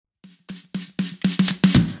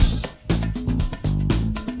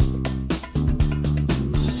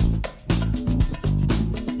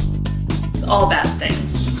all bad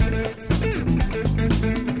things.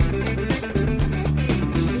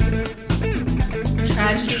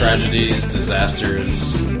 Tragedies,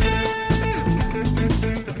 disasters.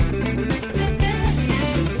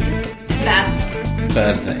 That's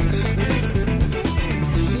Bad things.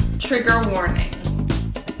 trigger warning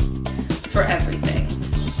for everything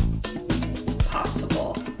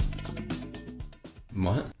possible.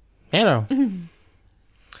 What? Hello.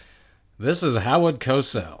 This is Howard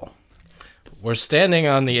Cosell. We're standing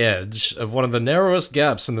on the edge of one of the narrowest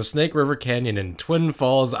gaps in the Snake River Canyon in Twin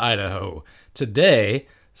Falls, Idaho. Today,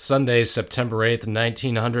 Sunday, September 8th,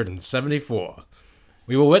 1974.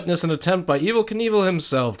 We will witness an attempt by Evel Knievel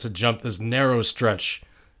himself to jump this narrow stretch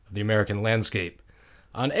of the American landscape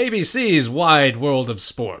on ABC's Wide World of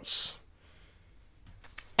Sports.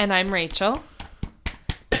 And I'm Rachel.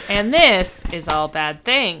 And this is All Bad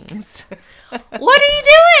Things. What are you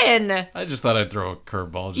doing? I just thought I'd throw a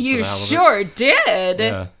curveball just You for the hell of it. sure did.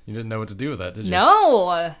 Yeah, you didn't know what to do with that, did you?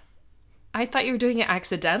 No. I thought you were doing it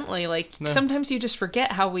accidentally. No. Sometimes you just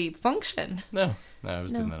forget how we function. No, I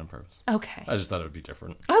was doing that on purpose. Okay. I just thought it would be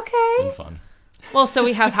different Okay. and fun. Well, so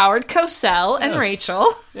we have Howard Cosell and Yes.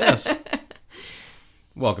 Rachel. Yes.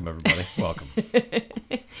 Welcome, everybody. Welcome.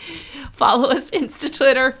 Follow us Insta,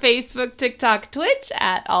 Twitter, Facebook, TikTok, Twitch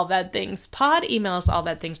at All Bad Things Pod. Email us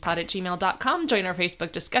allbadthingspod@gmail.com. Join our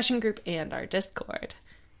Facebook discussion group and our Discord.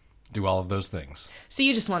 Do all of those things. So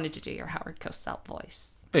you just wanted to do your Howard Cosell voice.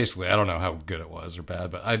 Basically, I don't know how good it was or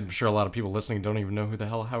bad, but I'm sure a lot of people listening don't even know who the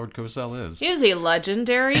hell Howard Cosell is. He was a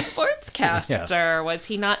legendary sportscaster, Yes. was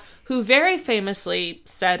he not? Who very famously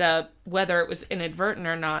said whether it was inadvertent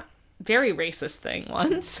or not, very racist thing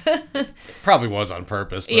once. Probably was on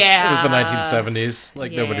purpose, but Yeah. it was the 1970s.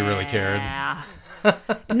 Like, nobody really cared. Yeah.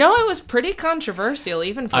 No, it was pretty controversial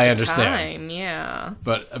even for I the understand. time. Yeah.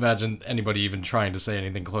 But imagine anybody even trying to say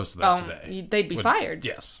anything close to that Oh, today. they'd be fired.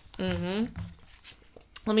 Yes.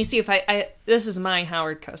 Let me see if I this is my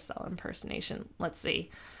Howard Cosell impersonation. Let's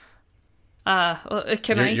see. Can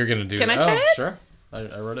You're going to do Can that? I try it? Sure.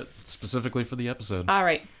 I wrote it specifically for the episode. All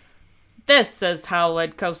right. This is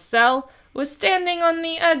Howard Cosell was standing on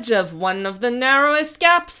the edge of one of the narrowest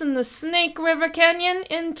gaps in the Snake River Canyon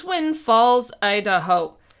in Twin Falls,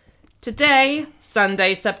 Idaho. Today,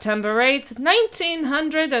 Sunday, September 8th,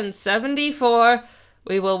 1974,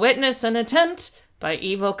 we will witness an attempt by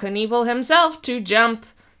Evel Knievel himself to jump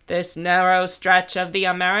this narrow stretch of the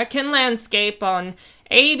American landscape on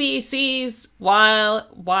ABC's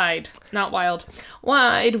Wide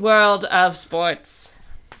World of Sports.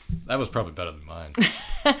 That was probably better than mine.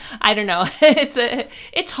 I don't know.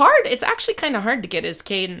 It's hard. It's actually kind of hard to get his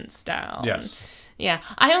cadence down. Yes. Yeah.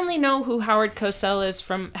 I only know who Howard Cosell is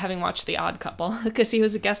from having watched The Odd Couple because he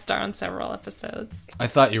was a guest star on several episodes. I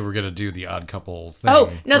thought you were going to do the Odd Couple thing.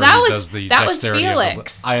 Oh, no, where that he was- does the that was dexterity of the-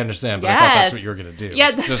 Felix. I understand, but I thought that's Yes. what you were going to do.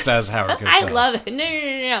 Yeah, Just as Howard Cosell. I love it.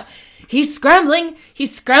 No. He's scrambling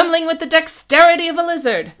with the dexterity of a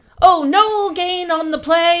lizard. Oh, no gain on the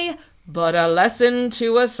play, but a lesson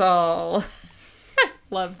to us all.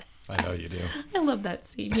 Love that. I know you do. I love that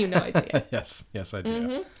scene. You know I do. Yes. Yes, I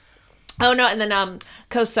do. Oh no, and then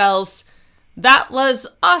Cosell's that was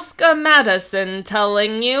Oscar Madison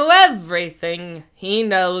telling you everything he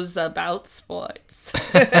knows about sports.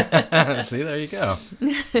 See, there you go.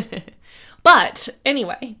 But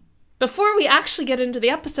anyway, before we actually get into the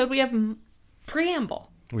episode, we have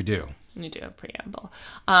preamble. We do. We do have preamble.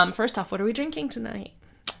 First off, what are we drinking tonight?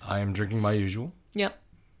 I am drinking my usual Yep,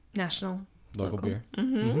 national local beer.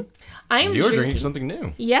 I am You're drinking something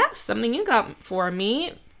new. Yes, something you got for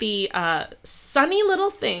me. The Sunny Little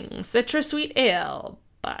Thing Citrus Sweet Ale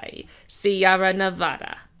by Sierra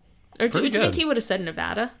Nevada. Or do you Pretty think good. he would have said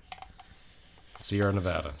Nevada? Sierra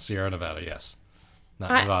Nevada, yes. Not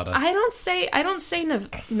I Nevada. don't say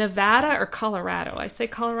Nevada or Colorado. I say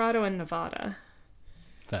Colorado and Nevada.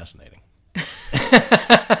 Fascinating.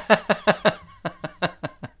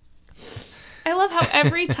 I love how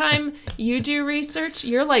every time you do research,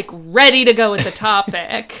 you're like ready to go with the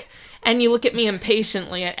topic. And you look at me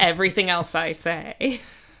impatiently at everything else I say.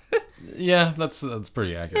 Yeah, that's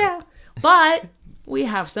pretty accurate. Yeah. But we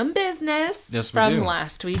have some business Yes, we from do.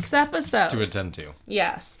 last week's episode. To attend to.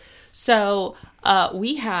 Yes. So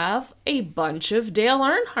we have a bunch of Dale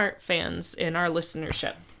Earnhardt fans in our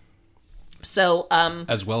listenership. So,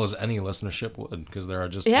 As well as any listenership would, because there are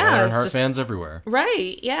just Yeah, it's Earnhardt just- fans everywhere.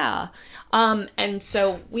 right, yeah. And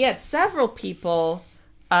so we had several people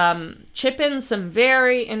chip in some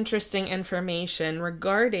very interesting information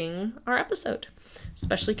regarding our episode,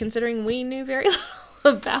 especially considering we knew very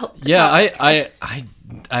little about the Yeah, topic.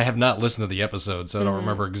 I have not listened to the episode, so I don't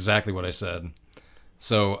remember exactly what I said.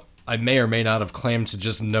 So I may or may not have claimed to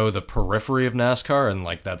just know the periphery of NASCAR, and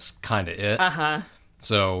like that's kind of it.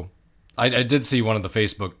 So I did see one of the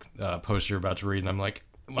Facebook posts you're about to read, and I'm like,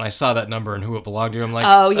 when I saw that number and who it belonged to, I'm like,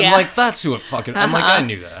 oh yeah, I'm like, that's who it fucking. I'm like, I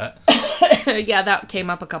knew that. Yeah, that came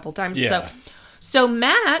up a couple times. Yeah. So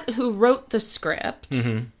Matt, who wrote the script,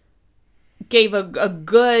 gave a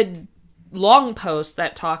good long post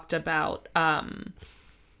that talked about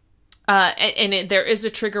there is a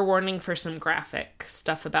trigger warning for some graphic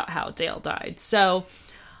stuff about how Dale died. So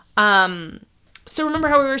remember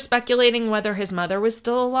how we were speculating whether his mother was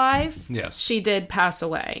still alive? Yes. She did pass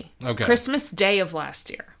away. Okay. Christmas Day of last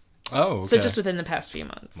year. Oh, okay. So just within the past few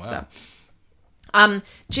months. Wow. So.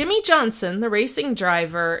 Jimmy Johnson, the racing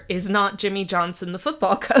driver, is not Jimmy Johnson, the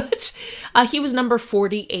football coach. He was number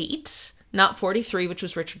 48, not 43, which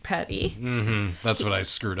was Richard Petty. That's what I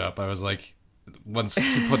screwed up. I was like, once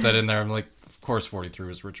you put that in there, I'm like, of course 43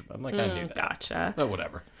 was Richard. I'm like, I knew that. Gotcha. But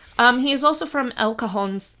whatever. He is also from El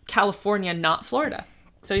Cajon, California, not Florida.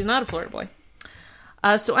 So he's not a Florida boy.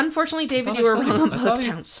 So unfortunately, David, you were wrong on both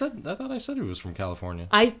counts. I thought I said he was from California.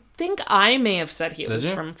 I think I may have said he was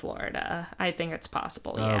you? from Florida. I think it's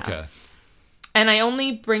possible, yeah. Okay. And I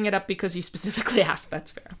only bring it up because you specifically asked.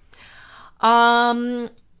 That's fair.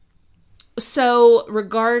 So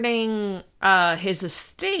regarding his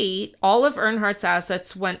estate, all of Earnhardt's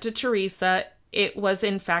assets went to Teresa. It was,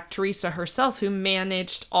 in fact, Teresa herself who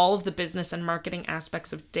managed all of the business and marketing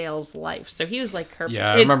aspects of Dale's life. So he was like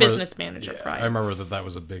his business manager prior. I remember that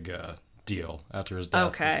was a big deal after his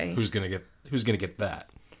death. Okay. Who's gonna get that?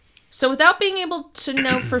 So without being able to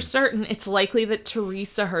know for certain, it's likely that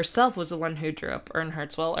Teresa herself was the one who drew up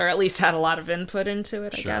Earnhardt's will, or at least had a lot of input into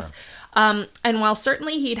it, I guess. And while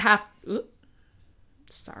certainly he'd have...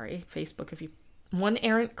 sorry, Facebook, if you... One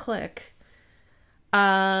errant click... all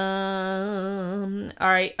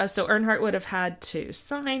right, so Earnhardt would have had to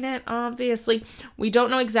sign it, obviously. We don't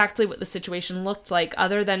know exactly what the situation looked like,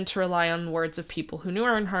 other than to rely on words of people who knew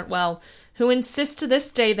Earnhardt well, who insist to this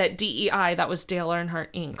day that DEI, that was Dale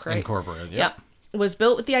Earnhardt Inc., right? Incorporated, Yep. Was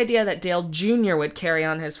built with the idea that Dale Jr. would carry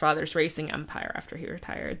on his father's racing empire after he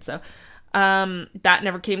retired. So that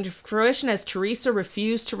never came to fruition, as Teresa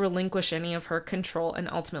refused to relinquish any of her control, and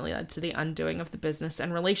ultimately led to the undoing of the business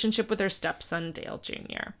and relationship with her stepson, Dale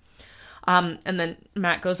Jr. And then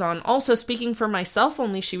Matt goes on, also speaking for myself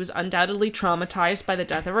only, she was undoubtedly traumatized by the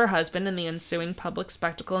death of her husband and the ensuing public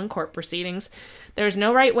spectacle and court proceedings. There's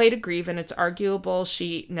no right way to grieve, and it's arguable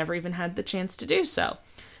she never even had the chance to do so.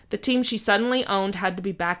 The team she suddenly owned had to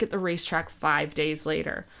be back at the racetrack 5 days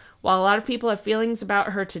later. While a lot of people have feelings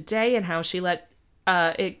about her today and how she let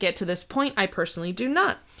it get to this point, I personally do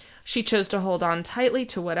not. She chose to hold on tightly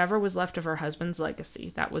to whatever was left of her husband's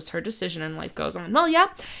legacy. That was her decision, and life goes on. Well, yeah,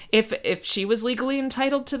 if she was legally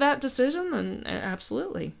entitled to that decision, then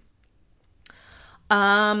absolutely.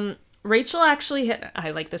 Rachel actually hit...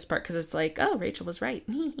 I like this part because it's like, oh, Rachel was right.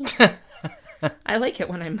 I like it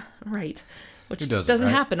when I'm right, which doesn't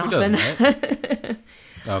happen often. Right?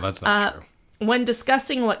 Oh, that's not true. When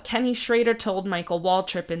discussing what Kenny Schrader told Michael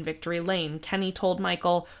Waltrip in Victory Lane, Kenny told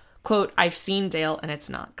Michael, quote, I've seen Dale and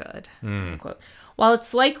it's not good, quote. While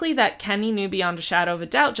it's likely that Kenny knew beyond a shadow of a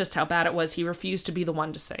doubt just how bad it was, he refused to be the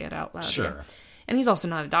one to say it out loud. Sure. And he's also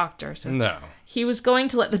not a doctor. So no. He was going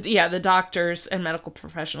to let the doctors and medical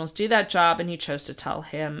professionals do that job, and he chose to tell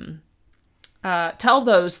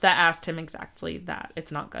those that asked him exactly that.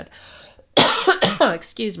 It's not good.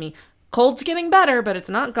 Excuse me. Cold's getting better, but it's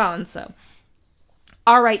not gone, so...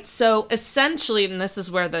 All right, so essentially, and this is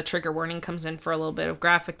where the trigger warning comes in for a little bit of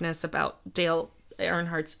graphicness about Dale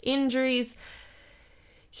Earnhardt's injuries.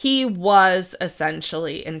 He was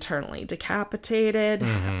essentially internally decapitated.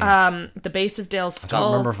 The base of Dale's skull... I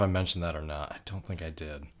don't remember if I mentioned that or not. I don't think I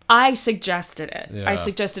did. I suggested it. Yeah. I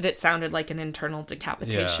suggested it sounded like an internal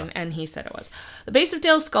decapitation, and he said it was. The base of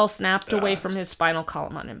Dale's skull snapped away from his spinal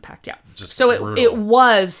column on impact, So it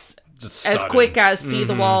was... Just as sudden. quick as see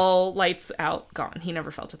the wall, lights out, gone. He never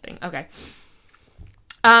felt a thing. Okay.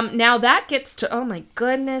 Now that gets to, oh my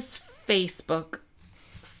goodness, Facebook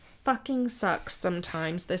fucking sucks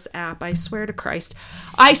sometimes, this app, I swear to Christ.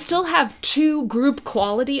 I still have 2 group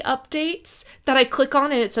quality updates that I click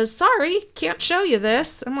on and it says, sorry, can't show you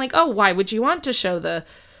this. I'm like, oh, why would you want to show the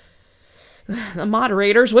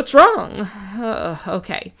moderators? What's wrong?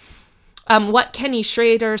 Okay. What Kenny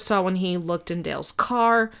Schrader saw when he looked in Dale's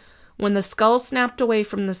car. When the skull snapped away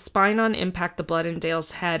from the spine on impact, the blood in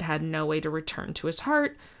Dale's head had no way to return to his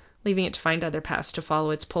heart, leaving it to find other paths to follow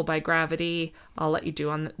its pull by gravity. I'll let you do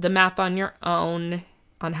on the math on your own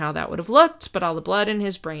on how that would have looked, but all the blood in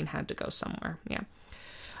his brain had to go somewhere. Yeah.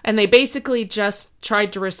 And they basically just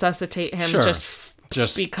tried to resuscitate him,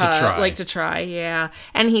 Just because to try. like to try, yeah.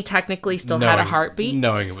 And he technically still had a heartbeat.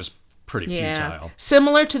 Knowing it was pretty Yeah. futile.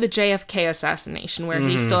 Similar to the JFK assassination where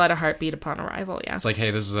he still had a heartbeat upon arrival, yeah. It's like,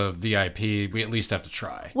 hey, this is a VIP. We at least have to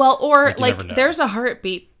try. Well, or Like, you never know. there's a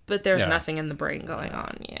heartbeat, but there's Yeah. nothing in the brain going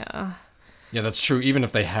on, yeah. Yeah, that's true. Even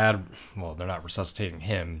if they had, well, they're not resuscitating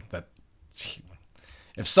him. That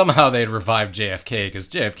if somehow they had revived JFK, because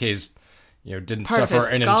JFK's, didn't Part of suffer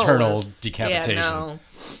his an skull internal was- decapitation, Yeah, no.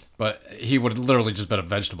 but he would have literally just been a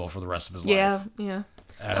vegetable for the rest of his life. Yeah, yeah.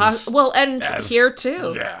 As- Well, and as- here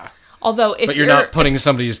too. Yeah. Although if But you're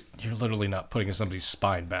literally not putting somebody's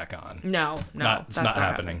spine back on. No, It's that's not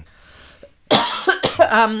happening.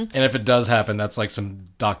 And if it does happen, that's like some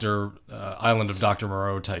Island of Dr.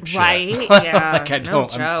 Moreau type shit. Right? Yeah. Like, no I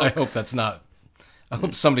joke. hope that's not. I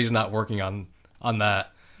hope somebody's not working on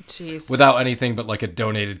that Jeez. without anything but like a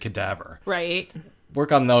donated cadaver. Right.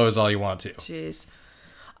 Work on those all you want to. Jeez.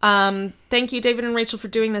 Thank you, David and Rachel, for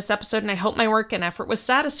doing this episode, and I hope my work and effort was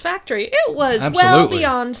satisfactory. It was well Absolutely.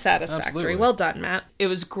 beyond satisfactory. Absolutely. Well done, Matt. It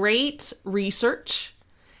was great research,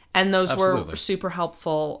 and those were Absolutely. super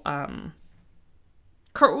helpful.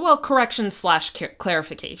 Corrections /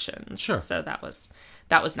 clarifications. Sure. So that was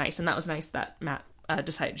nice, and that was nice that Matt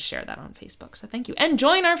decided to share that on Facebook. So thank you, and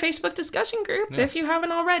join our Facebook discussion group if you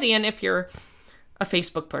haven't already, and if you're a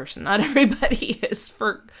Facebook person. Not everybody is,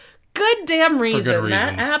 for good damn reason.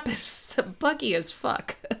 That reasons. app is buggy as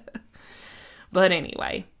fuck. But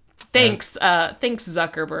anyway, thanks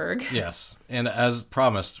Zuckerberg. Yes. And as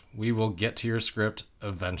promised, we will get to your script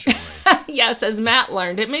eventually. Yes, as Matt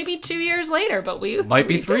learned, it may be 2 years later, but Might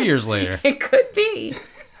be we 3 did. years later. It could be.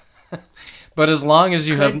 But as long as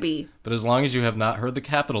you be. have not heard the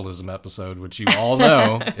capitalism episode, which you all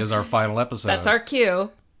know is our final episode. That's our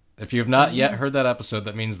cue. If you have not yet heard that episode,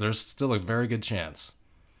 that means there's still a very good chance,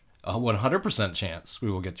 a 100% chance,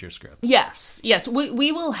 we will get to your script. Yes.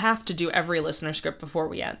 We will have to do every listener script before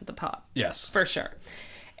we end the pod. Yes. For sure.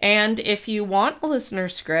 And if you want a listener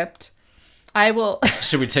script, I will...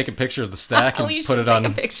 Should we take a picture of the stack and we put should it take on? a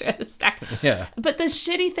picture of the stack. Yeah. But the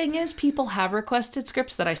shitty thing is, people have requested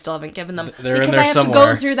scripts that I still haven't given them They're in because there I have to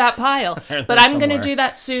somewhere. go through that pile. They're But there I'm going to somewhere. do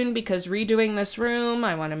that soon because redoing this room,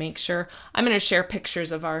 I want to make sure I'm going to share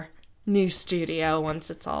pictures of our new studio once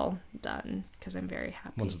it's all done because I'm very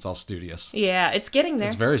happy. Once it's all studious. Yeah, it's getting there.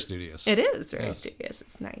 It's very studious. It is very Yes. studious.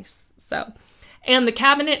 It's nice. So, and the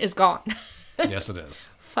cabinet is gone. Yes, it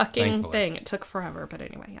is. Fucking Thankfully. thing. It took forever, but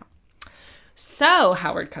anyway, yeah. So,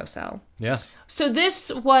 Howard Cosell. Yes. So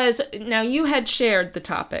this was, now you had shared the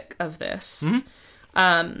topic of this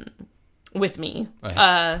with me.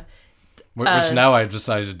 Which now I've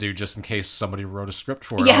decided to do just in case somebody wrote a script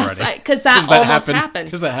for it Yes, already. because that almost happened.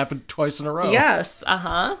 Because that happened twice in a row. Yes,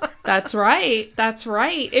 That's right. That's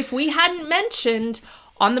right. If we hadn't mentioned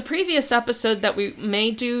on the previous episode that we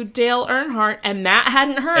may do Dale Earnhardt and Matt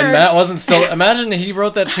hadn't heard. And Matt wasn't still... Imagine he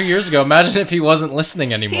wrote that 2 years ago. Imagine if he wasn't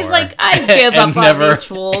listening anymore. He's like, I give up on these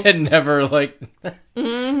fools. And never, like...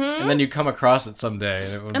 And then you come across it someday.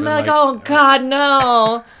 And it would I'm be like, oh, God,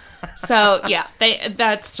 no. So, yeah,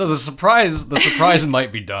 that's... So the surprise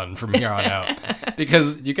might be done from here on out.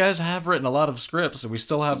 Because you guys have written a lot of scripts, and we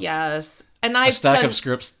still have Yes. And a I've stack done, of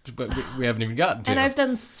scripts but we haven't even gotten to. And I've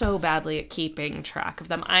done so badly at keeping track of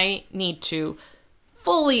them. I need to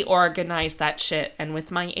fully organize that shit. And with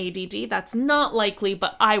my ADD, that's not likely,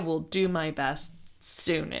 but I will do my best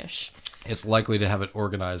soonish. It's likely to have it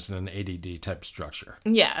organized in an ADD type structure.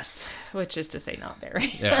 Yes, which is to say not very.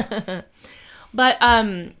 Yeah. But,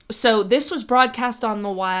 so this was broadcast on the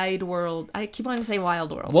Wide World. I keep wanting to say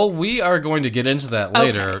Wild World. Well, we are going to get into that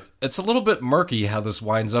later. Okay. It's a little bit murky how this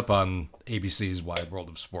winds up on ABC's Wide World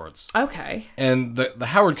of Sports. Okay. And the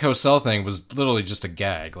Howard Cosell thing was literally just a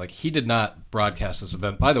gag. Like, he did not broadcast this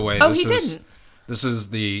event. By the way, Oh, he didn't? This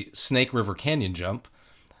is the Snake River Canyon jump.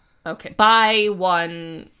 Okay. By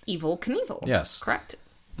one Evel Knievel. Yes. Correct.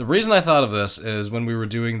 The reason I thought of this is when we were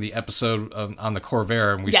doing the episode on the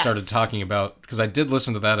Corvair, and we Yes. started talking about, because I did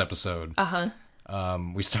listen to that episode.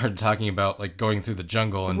 We started talking about like going through the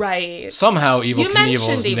jungle, and Right. somehow Evel You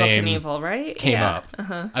mentioned Knievel's Evel name Knievel, right? came Yeah. up.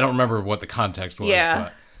 I don't remember what the context was, Yeah.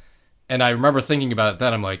 and I remember thinking about it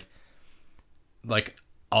then. I'm like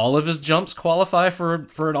all of his jumps qualify for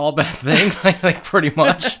an all bad thing, like pretty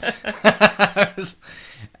much.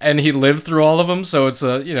 And he lived through all of them, so it's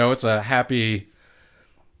a happy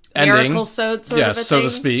ending. Miracle sort of a Yes, so to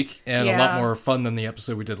thing. speak, and a lot Yeah. more fun than the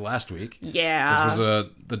episode we did last week, Yeah. which was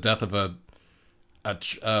the death of a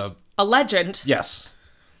a legend. yes.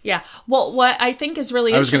 Yeah. Well, what I think is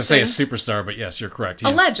really I was going to interesting... say a superstar, but yes, you're correct. a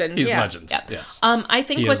legend. He's yeah. legend. Yeah. Yes. I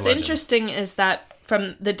think He is what's legend. interesting is that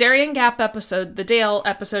from the Darien Gap episode, the Dale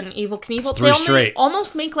episode, and Evel Knievel. It's three straight.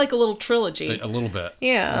 Almost make like a little trilogy. A little bit.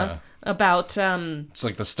 Yeah. About It's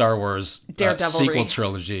like the Star Wars Daredevilry. sequel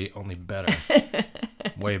trilogy, only better.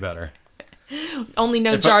 Way better. only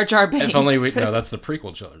no Jar Jar Binks. If only we... No, that's the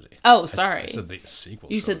prequel trilogy. Oh, sorry. I said the sequel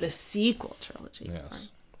You trilogy. said the sequel trilogy. Yes.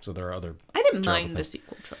 Sorry. So there are other... I didn't terrible mind the things.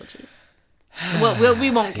 sequel trilogy. Well, we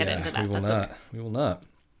won't get into that. We will That's not. okay. We will not.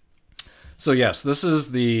 So yes, this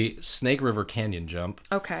is the Snake River Canyon jump,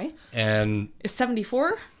 Okay. and Is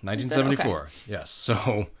 74? 1974. Yes.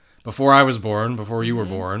 So before I was born, before you were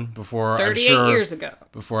born, before 38 years ago.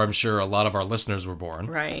 before I'm sure a lot of our listeners were born.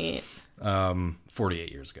 Right.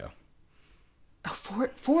 48 years ago. Oh,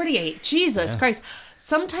 48. Jesus Christ.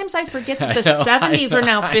 Sometimes I forget that the know, 70s are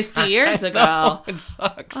now 50 years ago. It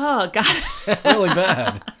sucks. Oh, God. Really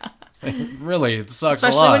bad. Really, it sucks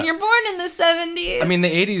Especially a lot. when you're born in the 70s. I mean, the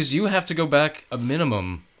 80s, you have to go back a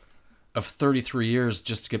minimum of 33 years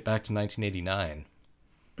just to get back to 1989.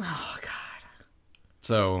 Oh, God.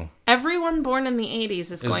 So, Everyone born in the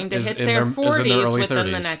 80s is going to is hit in their their 40s early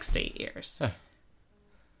within the 30s. next 8 years.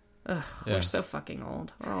 Ugh, Yeah. we're so fucking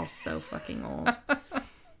old. We're all so fucking old.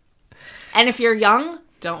 And if you're young,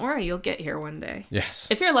 don't worry, you'll get here one day. yes,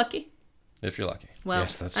 If you're lucky. if you're lucky. Well,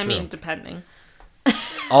 yes, that's I true. mean, depending.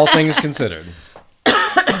 All things considered.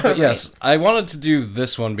 But yes, I wanted to do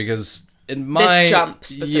this one because in my... jump,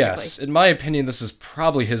 specifically. Yes, in my opinion, this is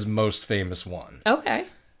probably his most famous one. Okay.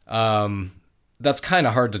 That's kind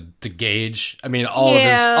of hard to gauge. I mean, all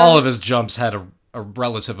Yeah. of his jumps had a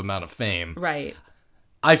relative amount of fame. Right.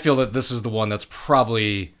 I feel that this is the one that's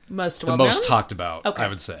probably Most the well most known? talked about, Okay. I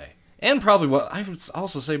would say. And probably what I would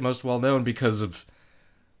also say most well known because of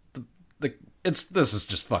this is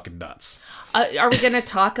just fucking nuts. Are we going to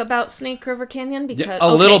talk about Snake River Canyon? Because Yeah,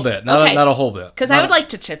 a little bit, not a whole bit. Because I would like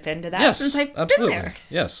to chip into that Yes, since I've absolutely. been there.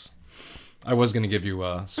 Yes, I was going to give you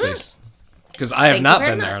space because I have Thank not you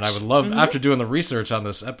very been there, and I much. would love after doing the research on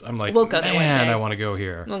this. I'm like, We'll go there one man, day. I want to go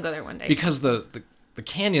here We'll go there one day. because the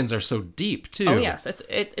canyons are so deep too. Oh yes, it's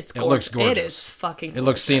gorgeous. It looks gorgeous. It is fucking It gorgeous.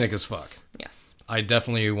 looks scenic as fuck. Yes. I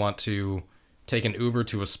definitely want to take an Uber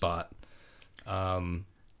to a spot,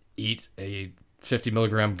 eat a 50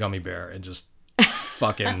 milligram gummy bear, and just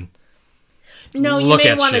fucking No, you look may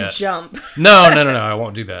at want to shit. jump. no, I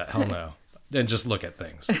won't do that. Hell no. And just look at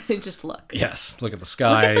things. Just look. Yes, look at the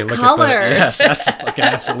sky. Look at the colors. Yes, that's fucking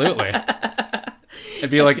absolutely. It'd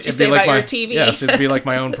be like what you it'd say be like about my your TV. Yes, it'd be like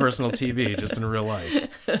my own personal TV, just in real life.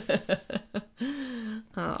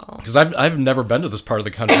 Oh. Because I've never been to this part of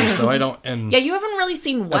the country, so I don't. And Yeah, you haven't really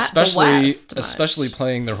seen the especially West much. especially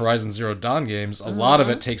playing the Horizon Zero Dawn games, a lot of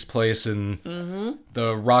it takes place in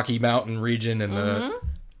the Rocky Mountain region and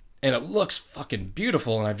and it looks fucking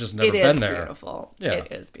beautiful, and I've just never It been is there. beautiful. Yeah.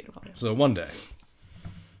 It is beautiful. So one day,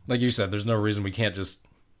 like you said, there's no reason we can't just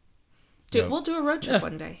We'll do a road trip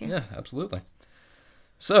one day. Yeah, absolutely.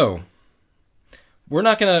 So, we're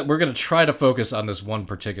gonna try to focus on this one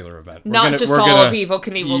particular event. Not just all of Evel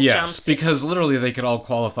Knievel's yes, jumps. because literally they could all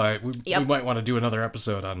qualify. We Yep. might want to do another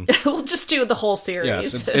episode on. We'll just do the whole series.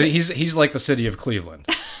 Yes, he's like the city of Cleveland.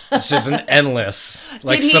 It's just an endless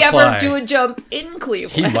like Did he supply. ever do a jump in He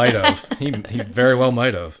Cleveland? might have. He very well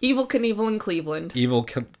might have. Evel Knievel in Cleveland. Evil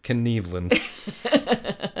Knieveland.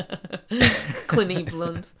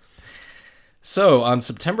 Cleveland. So, on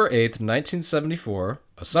September 8th, 1974,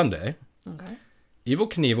 a Sunday, Okay. Evel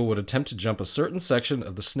Knievel would attempt to jump a certain section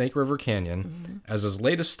of the Snake River Canyon as his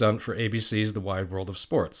latest stunt for ABC's The Wide World of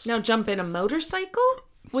Sports. Now jump in a motorcycle?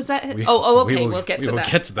 Was that it? We- okay. we We'll get we to will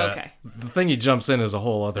that. get to that. Okay. The thing he jumps in is a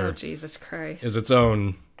whole other, Oh, Jesus Christ. is its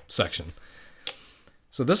own section.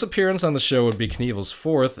 So this appearance on the show would be Knievel's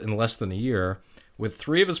fourth in less than a year, with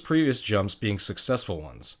 3 of his previous jumps being successful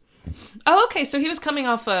ones. Oh, okay. So he was coming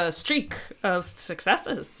off a streak of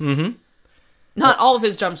successes. Mm-hmm. Not all of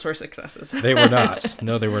his jumps were successes. They were not.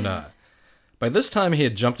 No, they were not. By this time, he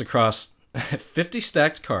had jumped across 50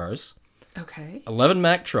 stacked cars, Okay. 11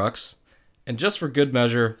 Mack trucks, and just for good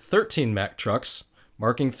measure, 13 Mack trucks,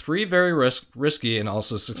 marking 3 very risky and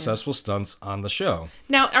also successful stunts on the show.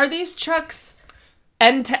 Now, are these trucks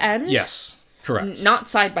end to end? Yes, correct. Not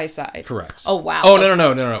side by side. Correct. Oh, wow. Oh, Okay.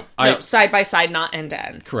 no. No, side by side, not end to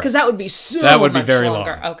end. Correct. Because that would be so That would be much very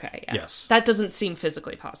longer. long. Okay, yeah. Yes. That doesn't seem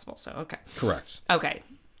physically possible, so okay. Correct. Okay.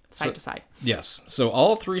 Side to side. Yes. So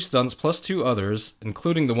all 3 stunts plus 2 others,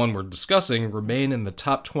 including the one we're discussing, remain in the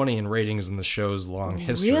top 20 in ratings in the show's long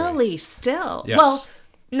history. Really? Still? Yes. Well,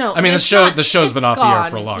 no. I mean, it's the show's it's been off the air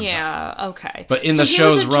gone. for a long time. Yeah, okay. But in so the he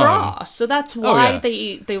show's was a run- draw, so that's why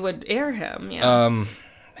yeah. they would air him, yeah.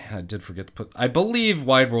 Man, I did forget to put. I believe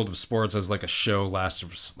Wide World of Sports as like a show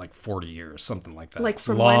lasted for like 40 years, something like that. Like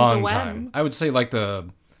from Long when to when? time. I would say like the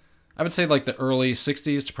early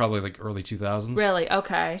 60s to probably like early 2000s. Really?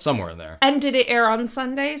 Okay. Somewhere in there. And did it air on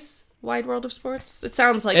Sundays? Wide World of Sports? It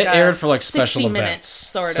sounds like It aired for like special 60 events, minutes,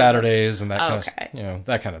 sort of. Saturdays and that kind Okay. of,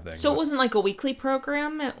 that kind of thing. So it wasn't like a weekly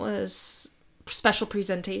program. It was special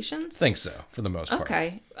presentations. I think so for the most part.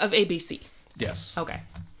 Okay, of ABC. Yes. Okay.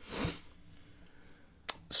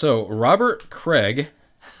 So Robert Craig,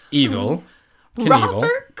 Evil, Knievel.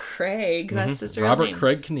 Robert Craig. That's his real Robert name.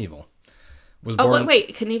 Craig Knievel was Oh born.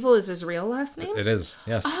 wait, Knievel is his real last name. It is,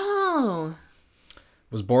 yes. Oh.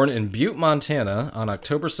 Was born in Butte, Montana on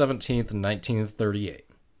October 17th, 1938.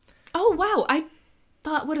 Oh wow! I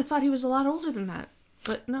would have thought he was a lot older than that,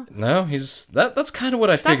 but no. No, he's that's kind of what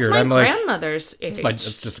I That's figured. my I'm like, grandmother's age.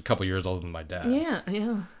 it's just a couple years older than my dad,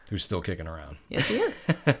 Yeah. who's still kicking around. Yes, he is.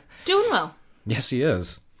 Doing well. Yes, he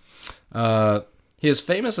is. He is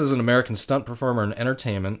famous as an American stunt performer and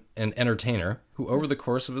entertainer who, over the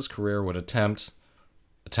course of his career, would attempt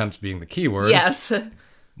being the key word, Yes.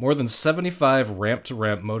 more than 75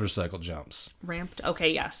 ramp-to-ramp motorcycle jumps. Ramped.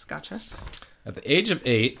 Okay, yes, gotcha. At the age of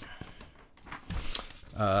 8,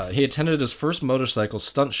 he attended his first motorcycle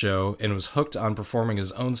stunt show and was hooked on performing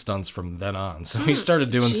his own stunts from then on. So he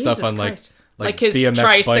started doing stuff Jesus on Christ. like his BMX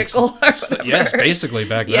tricycle bikes. or whatever. Yes, basically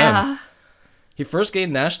back then. Yeah. He first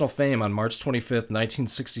gained national fame on March 25th,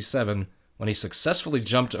 1967, when he successfully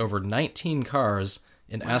jumped over 19 cars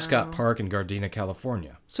in Ascot Park in Gardena,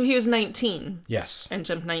 California. So he was 19 Yes. and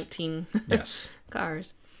jumped 19 Yes.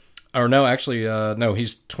 cars. Or no, actually, no,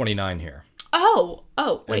 he's 29 here. Oh,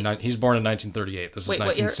 wait. And he's born in 1938. This is Wait,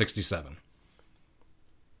 what year? 1967.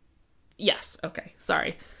 Yes, okay.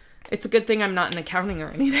 Sorry. It's a good thing I'm not in accounting or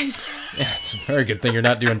anything. Yeah, it's a very good thing you're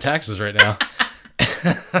not doing taxes right now.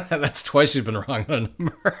 That's twice you've been wrong on a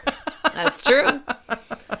number. That's true.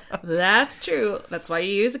 That's true. That's why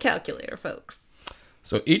you use a calculator, folks.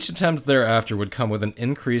 So each attempt thereafter would come with an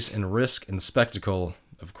increase in risk and spectacle,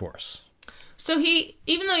 of course. So he,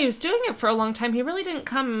 even though he was doing it for a long time, he really didn't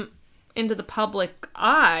come into the public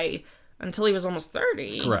eye until he was almost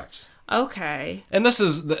 30. Correct. Okay. And this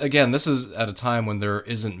is at a time when there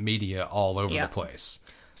isn't media all over Yeah. the place.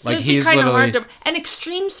 So Like it'd be he's kind of literally hard to... And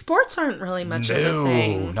extreme sports aren't really much of a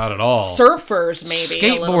thing. not at all. Surfers, maybe.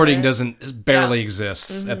 a little Skateboarding bit. barely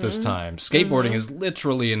exists at this time. Skateboarding is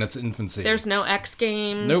literally in its infancy. There's no X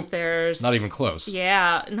Games. Nope. There's... Not even close.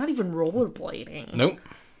 Yeah, not even rollerblading. Nope.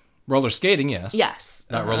 Roller skating, yes. Yes.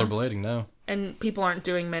 Not rollerblading, no. And people aren't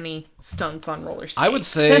doing many stunts on roller skates. I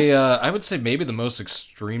would say maybe the most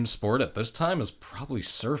extreme sport at this time is probably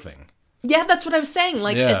surfing. Yeah, that's what I was saying.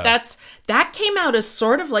 Like Yeah. that came out as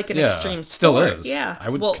sort of like an extreme sport. Still is. Yeah, I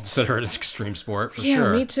would consider it an extreme sport for yeah,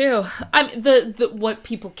 sure. me too. I mean, the what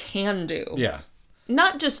people can do. Yeah.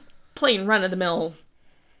 Not just plain run of the mill,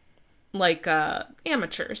 like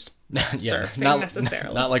amateurs. Yeah, surfing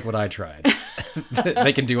necessarily. not like what I tried.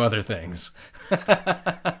 They can do other things. You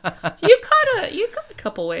caught a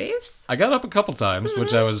couple waves. I got up a couple times,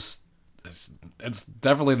 which I was. It's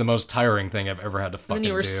definitely the most tiring thing I've ever had to fucking And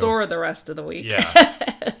you were do. sore the rest of the week. Yeah.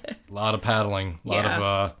 A lot of paddling, a lot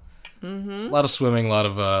Yeah. of lot of swimming, a lot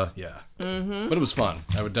of But it was fun.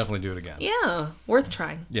 I would definitely do it again. Yeah, worth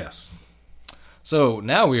trying. Yes. So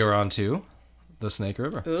now we are on to the Snake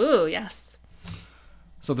River. Ooh, yes.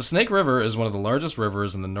 So the Snake River is one of the largest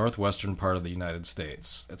rivers in the northwestern part of the United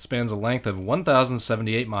States. It spans a length of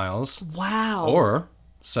 1,078 miles, Wow. or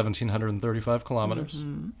 1,735 kilometers,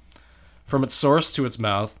 from its source to its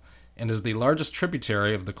mouth, and is the largest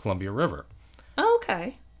tributary of the Columbia River. Oh,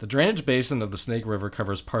 okay. The drainage basin of the Snake River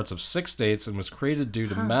covers parts of 6 states and was created due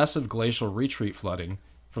to massive glacial retreat flooding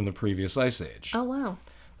from the previous ice age. Oh, wow.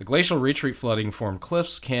 The glacial retreat flooding formed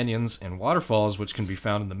cliffs, canyons, and waterfalls which can be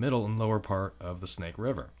found in the middle and lower part of the Snake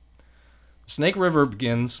River. The Snake River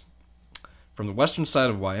begins from the western side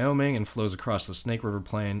of Wyoming and flows across the Snake River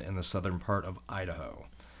Plain in the southern part of Idaho.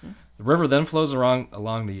 The river then flows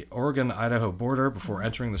along the Oregon-Idaho border before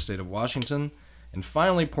entering the state of Washington and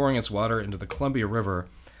finally pouring its water into the Columbia River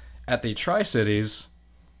at the Tri-Cities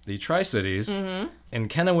in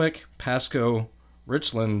Kennewick, Pasco,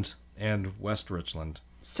 Richland, and West Richland.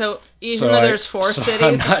 So even So though I- there's 4 so cities,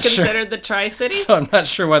 I'm it's not sure. considered the Tri-Cities? So I'm not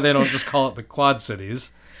sure why they don't just call it the Quad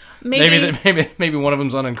Cities. Maybe one of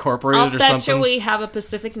them's unincorporated I'll or bet something. you we have a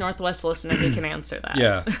Pacific Northwest listener who can answer that.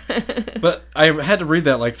 Yeah, but I had to read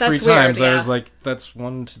that like 3 That's weird, times. I yeah. was like, "That's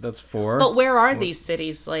 1, 2, that's 4." But where are these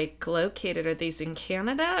cities, like, located? Are these in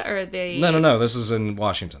Canada, or are they... No. This is in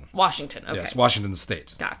Washington. Washington, okay. Yes, Washington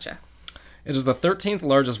State. Gotcha. It is the 13th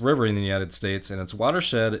largest river in the United States, and its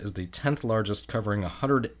watershed is the 10th largest, covering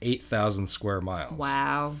 108,000 square miles.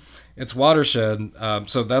 Wow. Its watershed,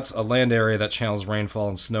 so that's a land area that channels rainfall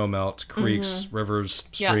and snowmelt, creeks, rivers,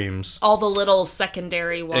 streams. All the little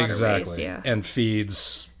secondary waterways. Exactly. Yeah. And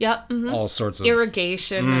feeds Yep. all sorts of...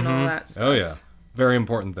 Irrigation and all that stuff. Oh, yeah. Very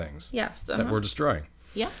important things Yes. that we're destroying.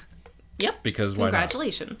 Yep. Yep. Because why not?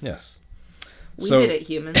 Congratulations. Yes. We did it,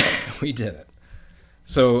 humans. We did it.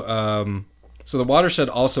 So, so the watershed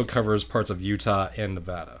also covers parts of Utah and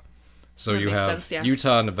Nevada. So That you makes have sense, yeah.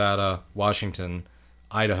 Utah, Nevada, Washington,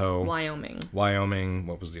 Idaho, Wyoming.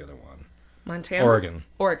 what was the other one? Montana.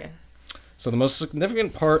 Oregon. So the most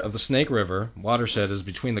significant part of the Snake River watershed is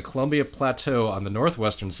between the Columbia Plateau on the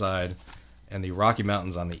northwestern side and the Rocky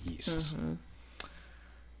Mountains on the east.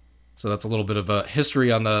 So that's a little bit of a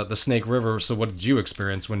history on the Snake River. So what did you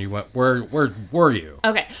experience when you went? Where were you?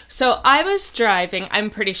 Okay, so I was driving. I'm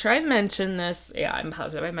pretty sure I've mentioned this. Yeah, I'm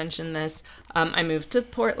positive I mentioned this. I moved to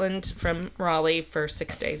Portland from Raleigh for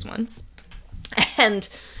 6 days once, and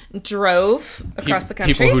drove across the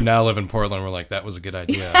country. People who now live in Portland were like, "That was a good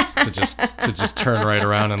idea to just turn right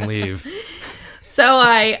around and leave." So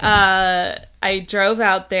I drove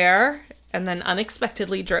out there and then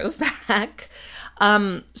unexpectedly drove back.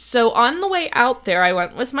 So on the way out there, I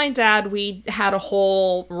went with my dad. We had a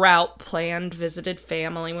whole route planned, visited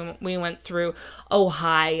family. We went through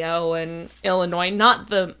Ohio and Illinois, not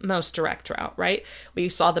the most direct route, right? We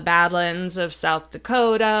saw the Badlands of South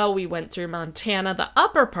Dakota. We went through Montana, the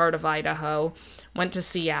upper part of Idaho, went to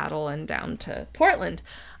Seattle and down to Portland.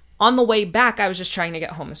 On the way back, I was just trying to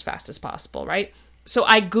get home as fast as possible, right? So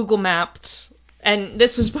I Google mapped, and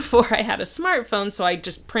this was before I had a smartphone, so I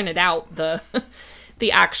just printed out the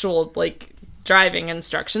actual, like, driving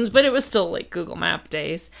instructions, but it was still, like, Google Map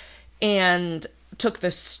days, and took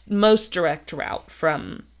this most direct route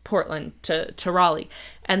from Portland to Raleigh,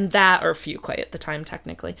 and that, or Fuquay at the time,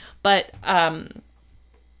 technically, but,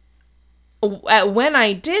 when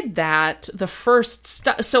I did that, the first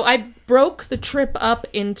so I broke the trip up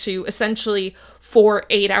into essentially 5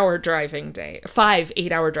 8-hour driving days.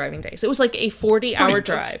 It was like a 40-hour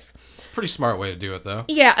drive. Pretty smart way to do it, though.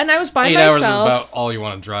 Yeah, and I was by 8 myself. 8 hours is about all you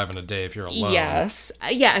want to drive in a day if you're alone. Yes.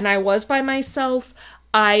 Yeah, and I was by myself.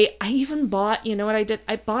 I even bought, you know what I did?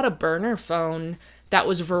 I bought a burner phone that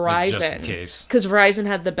was Verizon. Just in case. Because Verizon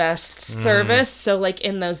had the best service. So, like,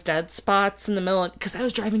 in those dead spots in the middle, because I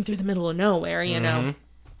was driving through the middle of nowhere, you know?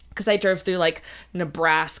 Because I drove through, like,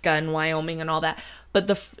 Nebraska and Wyoming and all that. But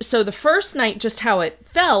so the first night, just how it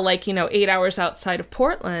fell, like, 8 hours outside of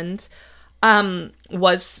Portland,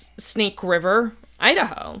 was Snake River,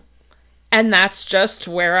 Idaho. And that's just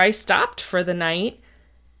where I stopped for the night.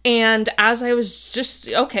 And as I was just,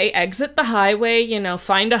 exit the highway,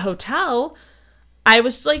 find a hotel, I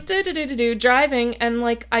was like, driving, and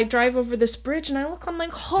like, I drive over this bridge, and I look, I'm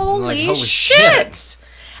like, holy shit!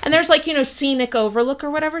 And there's like, scenic overlook or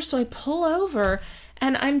whatever, so I pull over,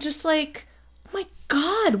 and I'm just like, oh my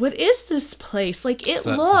god, what is this place? Like, it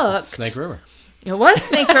looked... Snake River. It was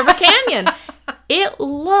Snake River Canyon. It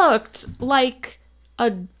looked like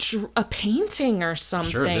a painting or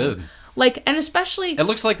something. Sure did. Like, and especially... It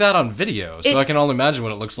looks like that on video, so I can only imagine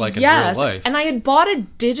what it looks like in real life. And I had bought a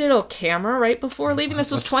digital camera right before leaving.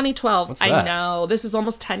 This was 2012. What's that? I know. This is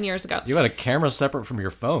almost 10 years ago. You had a camera separate from your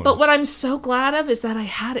phone. But what I'm so glad of is that I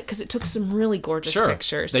had it, because it took some really gorgeous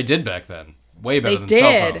pictures. They did back then. Way better than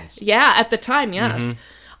cell phones. Yeah, at the time, yes.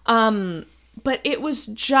 But it was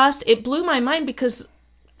just... It blew my mind, because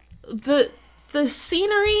the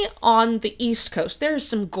scenery on the East Coast, there is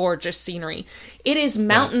some gorgeous scenery. It is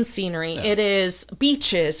mountain scenery. Yeah. It is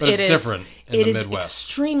beaches. But it's different in the Midwest. It is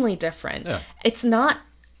extremely different. Yeah. It's not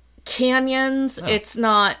canyons. No. It's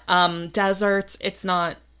not deserts. It's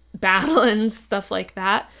not badlands, stuff like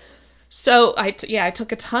that. So I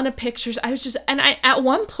took a ton of pictures. I was just, and at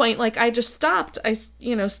one point, like, I just stopped. I,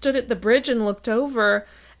 stood at the bridge and looked over.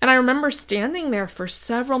 And I remember standing there for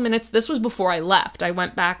several minutes. This was before I left. I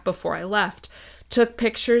went back before I left, took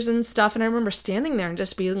pictures and stuff. And I remember standing there and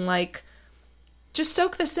just being like, just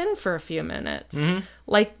soak this in for a few minutes.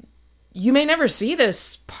 Like, you may never see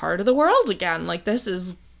this part of the world again. Like, this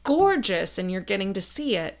is gorgeous, and you're getting to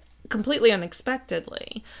see it completely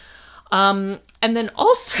unexpectedly. And then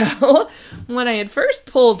also, when I had first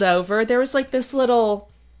pulled over, there was like this little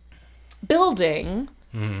building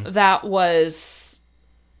that was...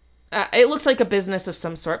 it looked like a business of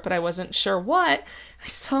some sort, but I wasn't sure what.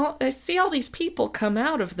 I see all these people come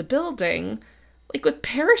out of the building, like with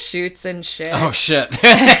parachutes and shit. Oh shit!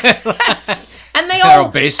 And they all,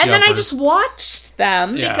 and then I just watched liked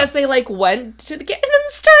them Yeah. because they like went to the and then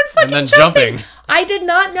started fucking And then jumping. jumping. I did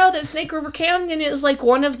not know that Snake River Canyon is like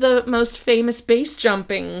one of the most famous base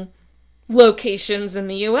jumping locations in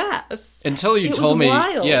the U.S. Until you It told was me,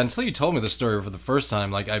 wild. yeah. Until you told me the story for the first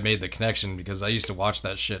time, like I made the connection because I used to watch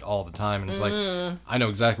that shit all the time, and it's like I know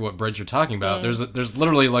exactly what bridge you're talking about. There's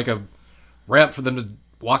literally like a ramp for them to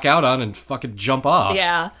walk out on and fucking jump off.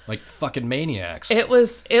 Yeah. Like fucking maniacs. It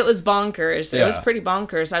was bonkers. It was Yeah. pretty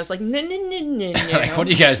bonkers. I was like, no. Like, what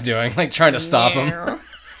are you guys doing? Like trying to stop them?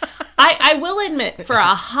 I will admit, for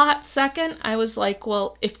a hot second, I was like,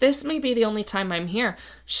 well, if this may be the only time I'm here,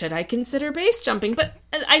 should I consider base jumping? But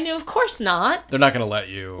I knew, of course not. They're not gonna let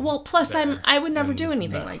you. Well, plus there. I would never do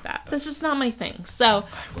anything no. like that. That's just not my thing. So,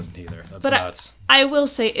 I wouldn't either. That's but nuts. I will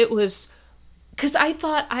say it was, because I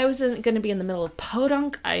thought I was going to be in the middle of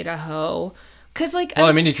Podunk, Idaho. Because, like, Well,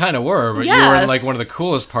 I mean, you kind of were, but you were in Yes. like one of the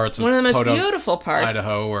coolest parts of one of the most Podunk, beautiful parts.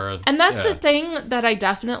 Idaho, where And that's yeah. the thing that I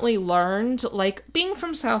definitely learned, like, being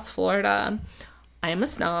from South Florida, I am a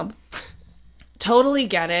snob. Totally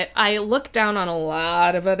get it. I look down on a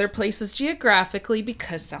lot of other places geographically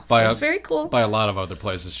because South Florida is very cool. By a lot of other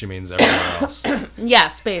places, she means everywhere else.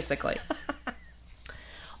 Yes, basically.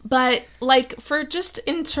 But, like, for just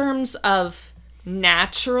in terms of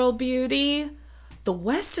natural beauty, the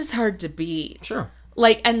West is hard to beat. Sure.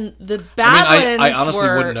 Like, and the I mean, Badlands I honestly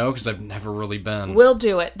were... wouldn't know because I've never really been. We'll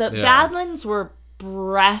do it. The Yeah. Badlands were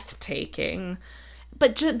breathtaking.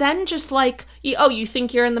 But then just like, you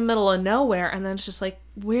think you're in the middle of nowhere, and then it's just like,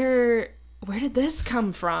 where did this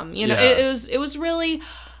come from? You know, Yeah. it was really...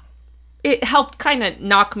 It helped kind of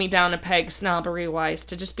knock me down a peg snobbery-wise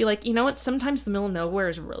to just be like, you know what, sometimes the middle of nowhere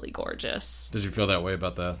is really gorgeous. Did you feel that way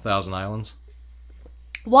about the Thousand Islands?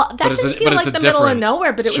 Well, that it's didn't a- feel but it's like a the middle of different-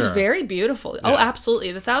 nowhere, but it was Sure. very beautiful. Oh, Yeah.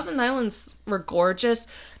 absolutely. The Thousand Islands were gorgeous.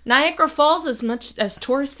 Niagara Falls, as much as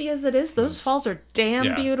touristy as it is, those falls are damn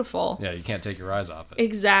Yeah. beautiful. Yeah, you can't take your eyes off it.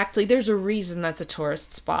 Exactly. There's a reason that's a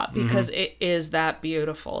tourist spot because it is that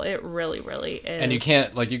beautiful. It really, really is. And you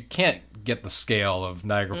can't get the scale of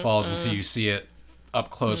Niagara Falls until you see it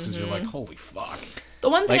up close because you're like, holy fuck. The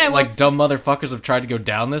one thing Like dumb motherfuckers have tried to go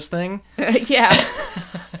down this thing. yeah.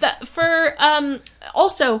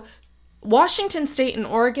 Also, Washington State and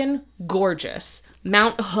Oregon, gorgeous.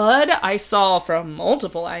 Mount Hood, I saw from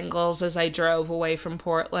multiple angles as I drove away from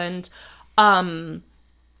Portland.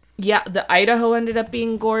 Yeah, the Idaho ended up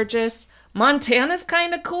being gorgeous. Montana's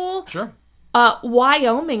kind of cool. Sure.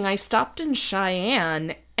 Wyoming, I stopped in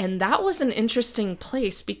Cheyenne, and that was an interesting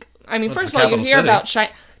place. I mean, Well, first it's of the all, you capital hear city. about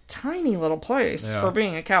Cheyenne. Tiny little place Yeah. for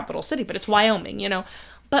being a capital city, but it's Wyoming, you know.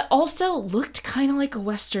 But also looked kind of like a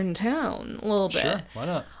western town, a little bit. Sure. Why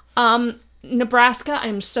not? Nebraska,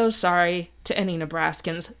 I'm so sorry to any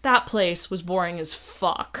Nebraskans. That place was boring as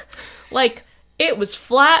fuck. Like, it was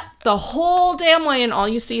flat the whole damn way, and all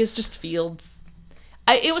you see is just fields.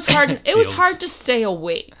 It was hard. It was Fields. hard to stay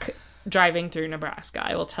awake driving through Nebraska.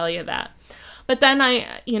 I will tell you that. But then I,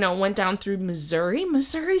 went down through Missouri.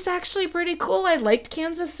 Missouri's actually pretty cool. I liked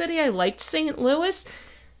Kansas City. I liked St. Louis.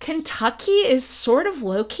 Kentucky is sort of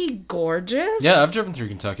low-key gorgeous. Yeah, I've driven through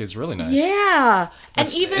Kentucky. It's really nice. Yeah.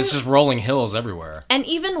 It's just rolling hills everywhere. And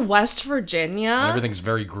even West Virginia. Everything's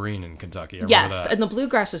very green in Kentucky. I remember Yes, that. and the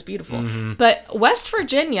bluegrass is beautiful. But West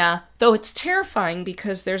Virginia, though it's terrifying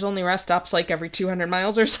because there's only rest stops like every 200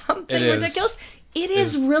 miles or something It is. ridiculous, it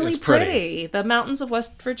is really it's pretty. pretty. The mountains of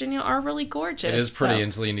West Virginia are really gorgeous. It is pretty so-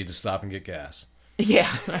 until you need to stop and get gas.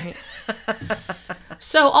 Yeah, right.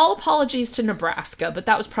 So all apologies to Nebraska, but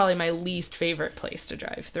that was probably my least favorite place to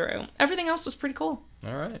drive through. Everything else was pretty cool.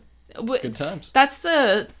 All right. Good Good times.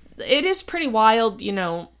 It is pretty wild,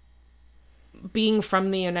 being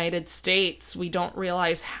from the United States, we don't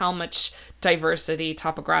realize how much diversity,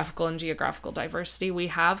 topographical and geographical diversity we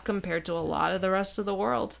have compared to a lot of the rest of the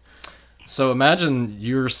world. So imagine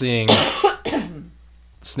you're seeing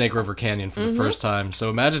Snake River Canyon for the first time.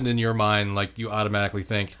 So imagine in your mind, like, you automatically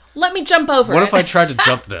think, Let me jump over what it. if I tried to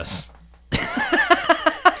jump this?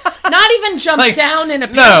 Not even jump Like, down in a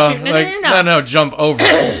No, parachute. like, no, jump over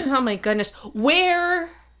it. Oh my goodness. Where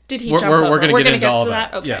did he We're jump over? going to get into all to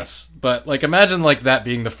that. Okay. Yes. But, like, imagine, like, that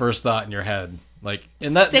being the first thought in your head. Like,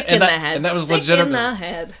 and that, Sick and in that, the head. And that was Sick legitimate. in the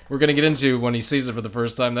head. We're going to get into when he sees it for the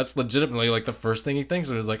first time. That's legitimately, like, the first thing he thinks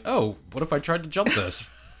of is like, oh, what if I tried to jump this?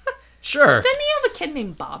 Sure. Didn't he have a kid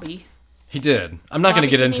named Bobby? He did. I'm not going to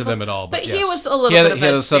Bobby get into Knievel? them at all. But, he yes. was a little He had- bit of he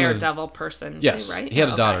had a son- daredevil person, Yes. too, right? He had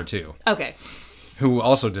a Okay. daughter, too, Okay. who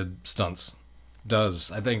also did stunts. I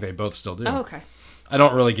think they both still do. Oh, okay. I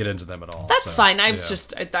don't really get into them at all. That's so, fine. yeah.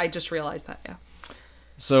 I just realized that, yeah.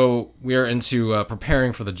 So we are into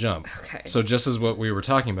preparing for the jump. Okay. So just as what we were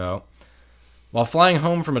talking about, While flying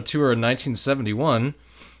home from a tour in 1971,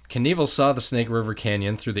 Knievel saw the Snake River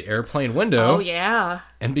Canyon through the airplane window Oh, yeah.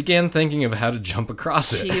 and began thinking of how to jump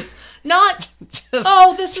across it. Jeez. Not,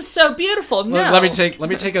 oh, this is so beautiful. No. Let me take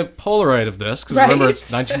a Polaroid of this, because remember,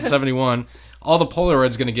 it's 1971. All the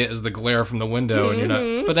Polaroid's going to get is the glare from the window, and you're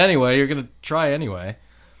not... But anyway, you're going to try anyway.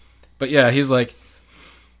 But yeah, he's like...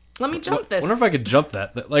 Let me jump this. I wonder if I could jump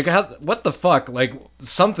that. Like, what the fuck? Like,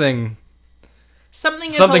 something's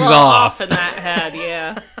Something's a little off in that head,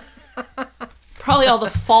 yeah. Probably all the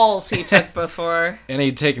falls he took before. And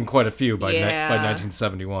he'd taken quite a few by Yeah.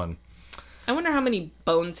 1971. I wonder how many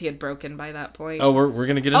bones he had broken by that point. Oh, we're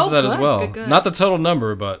going to get into that as good, well. good. Not the total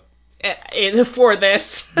number, but... For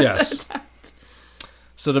this. Yes.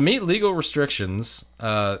 So to meet legal restrictions,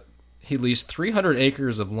 he leased 300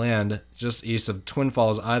 acres of land just east of Twin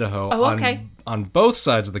Falls, Idaho, Oh, okay. on both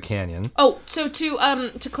sides of the canyon. Oh, so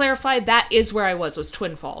to clarify, that is where I was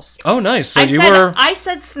Twin Falls. Oh, nice. So I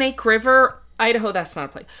said Snake River, Idaho. That's not a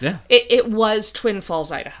place. Yeah. It was Twin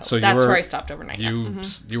Falls, Idaho. So that's where I stopped overnight. You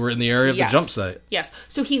were in the area of the jump site Yes.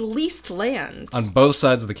 So he leased land. on both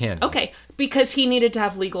sides of the canyon. Okay, because he needed to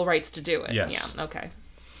have legal rights to do it. Yes. Yeah. Okay.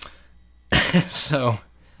 So,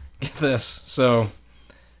 get this. So,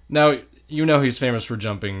 now you know he's famous for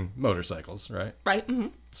jumping motorcycles, right? Right.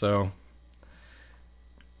 Mm-hmm.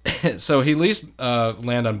 So he leased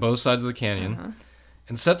land on both sides of the canyon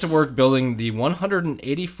and set to work building the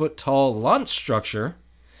 180-foot tall launch structure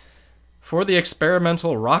for the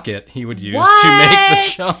experimental rocket he would use to make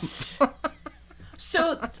the jump.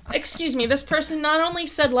 So, excuse me, this person not only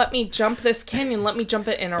said, let me jump this canyon, let me jump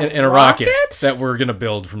it in In a rocket that we're going to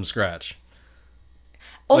build from scratch.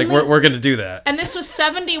 Only, Like, we're going to do that. and this was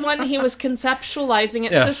 71, he was conceptualizing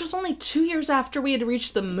it, Yes. so this was only 2 years after we had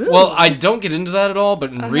reached the moon. Well, I don't get into that at all,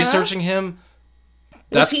 but in researching him,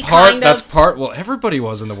 that's he part. kind That's of- part. Well, everybody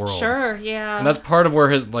was in the world. Sure, yeah. And that's part of where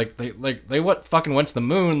his they what fucking went to the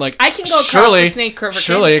moon. Like, I can go across surely, the Snake River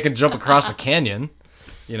Surely Canyon. it can jump across a canyon.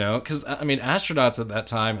 You know, because I mean, astronauts at that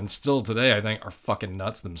time and still today, I think, are fucking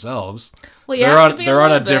nuts themselves. Well, you they're have on to be they're a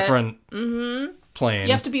on a little bit. different plane.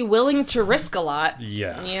 You have to be willing to risk a lot.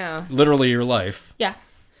 Yeah. Yeah. Literally your life Yeah.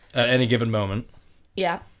 at any given moment.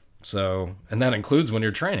 Yeah. So, and that includes when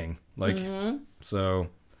you're training. Like, so.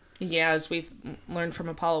 Yeah, as we've learned from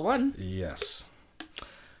Apollo 1. Yes.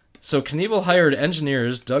 So Knievel hired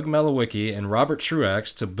engineers Doug Melowicki and Robert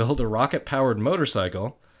Truax to build a rocket-powered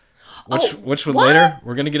motorcycle, which would what? later,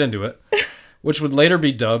 we're going to get into it, which would later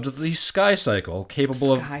be dubbed the Sky Cycle,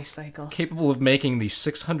 capable of making the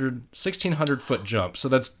 1,600-foot jump. So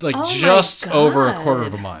that's like Oh just my over a God. quarter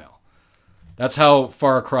of a mile. That's how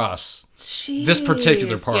far across this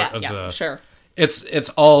particular Jeez. part of yeah, the... Sure. It's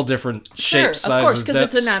all different shapes, Sure, of sizes, course, because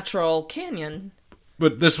it's a depths. natural canyon.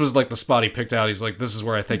 But this was like the spot he picked out. He's like, this is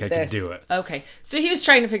where I think I can do it. Okay, so he was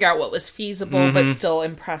trying to figure out what was feasible but still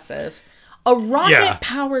impressive. A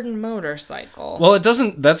rocket-powered motorcycle. Well, it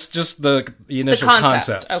doesn't. That's just the initial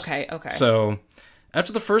concept. concept. Okay. So,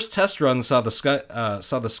 after the first test run saw the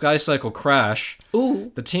Sky Cycle crash,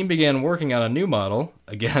 the team began working on a new model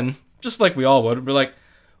again, just like we all would. We're like,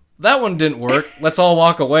 that one didn't work. Let's all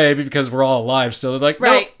walk away because we're all alive still. They're like,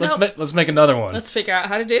 Right. nope, let's make another one. Let's figure out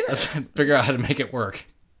how to do Let's this. figure out how to make it work.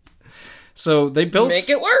 So they built. Make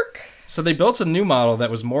it work. So they built a new model that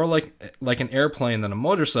was more like an airplane than a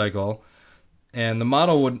motorcycle, and the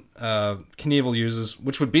model would Knievel uses,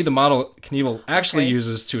 which would be the model Knievel actually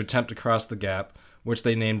uses to attempt to cross the gap, which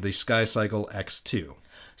they named the Sky Cycle X2.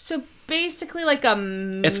 So basically, like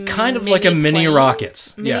a It's kind of like a mini plane?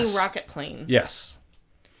 rocket. Mini Yes. rocket plane. Yes.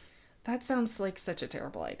 That sounds like such a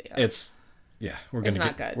terrible idea. It's we're gonna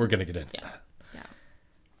not get good. we're gonna get into that. Yeah.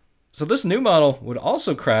 So this new model would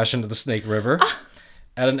also crash into the Snake River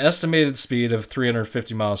at an estimated speed of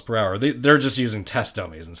 350 miles per hour. They're just using test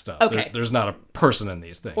dummies and stuff. Okay. There's not a person in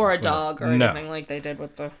these things. Or a dog or No. anything like they did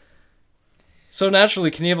with the... So naturally,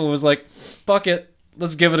 Knievel was like, fuck it,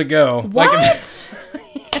 let's give it a go. What?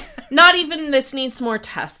 Not even this needs more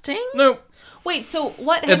testing? Nope. Wait, so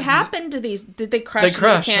what had happened to these? Did they crash They into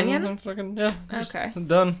crashed. the canyon? And fucking, yeah. just Okay.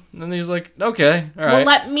 Done. And then he's like, okay, all right. Well,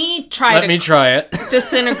 let me try Let to me try it.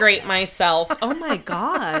 disintegrate myself. Oh my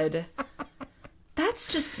god.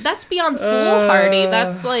 That's beyond foolhardy.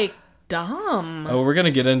 That's like dumb. Oh, we're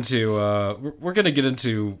gonna get into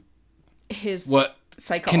His what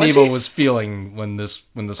psychology. Knievel was feeling when this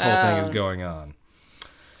whole thing is going on.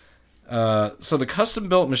 So the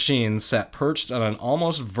custom-built machine sat perched on an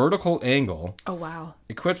almost vertical angle, Oh, wow.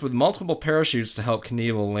 equipped with multiple parachutes to help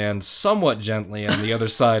Knievel land somewhat gently on the other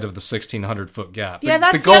side of the 1,600-foot gap. Yeah,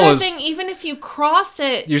 that's the other thing. Even if you cross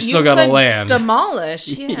it, You still gotta could land. demolish.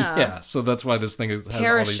 Yeah. Yeah, so that's why this thing has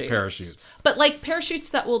all these parachutes. But like parachutes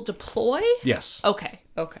that will deploy? Yes. Okay.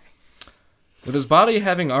 With his body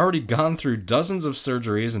having already gone through dozens of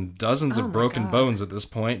surgeries and dozens of broken God. bones at this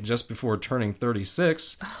point, just before turning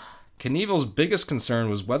 36, Knievel's biggest concern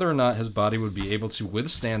was whether or not his body would be able to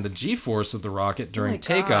withstand the G-force of the rocket during my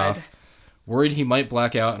takeoff, God. worried he might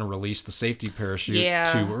black out and release the safety parachute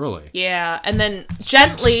too early. Yeah, and then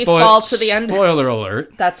gently fall to the end. Spoiler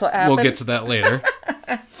alert. That's what happened. We'll get to that later.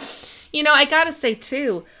 You know, I gotta say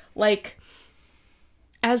too, like,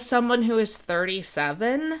 as someone who is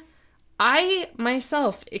 37, I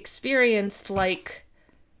myself experienced like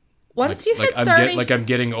once you hit 35, I'm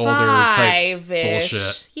getting older type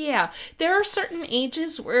bullshit. Yeah, there are certain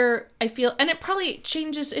ages where I feel, and it probably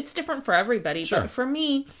changes. It's different for everybody, Sure. but for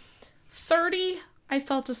me, 30, I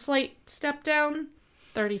felt a slight step down.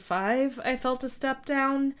 35, I felt a step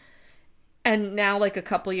down, and now like a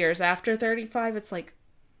couple years after 35, it's like,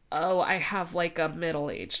 oh, I have like a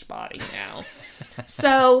middle-aged body now.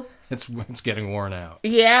 So It's getting worn out.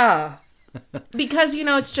 yeah. Because, you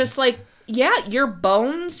know, it's just like, yeah, your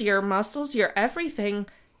bones, your muscles, your everything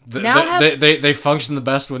They function the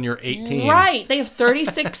best when you're 18. Right. They have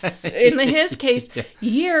 36, in his case,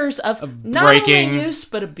 years of not breaking. only use,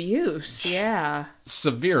 but abuse. Yeah.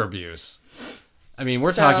 Severe abuse. I mean,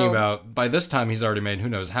 we're So- talking about, by this time he's already made who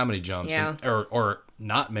knows how many jumps. Yeah. Or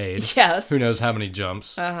not made. Yes. Who knows how many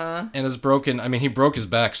jumps. Uh-huh. And has broken, I mean, he broke his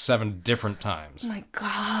back 7 different times. Oh my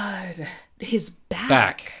God. His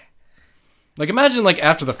Back. Like, imagine, like,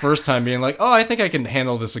 after the first time being like, oh, I think I can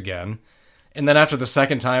handle this again. And then after the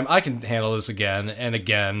second time, I can handle this again and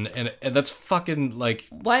again. And that's fucking, like...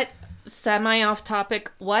 What, semi off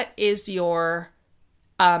topic, what is your,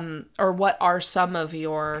 or what are some of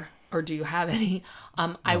your, or do you have any,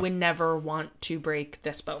 I would never want to break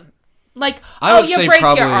this bone. Like, I would you say break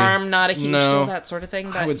probably, your arm, not a huge no, deal, that sort of thing.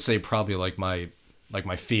 But I would say probably, like my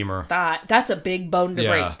femur. that's a big bone to Yeah.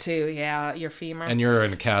 break, too. Yeah, your femur. And you're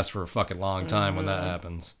in a cast for a fucking long time when Mm-hmm. that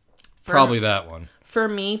happens. Probably that one. For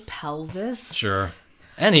me, pelvis. Sure.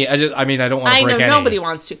 I don't want to I break know, any. nobody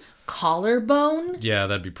wants to. Collarbone? Yeah,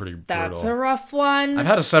 that'd be pretty brutal. That's a rough one. I've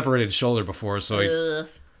had a separated shoulder before, so Ugh.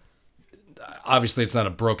 obviously it's not a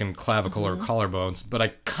broken clavicle Mm-hmm. or collarbones, but I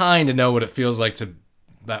kind of know what it feels like to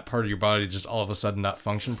that part of your body just all of a sudden not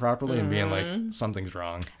function properly and being Mm-hmm. like, something's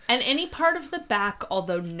wrong. And any part of the back,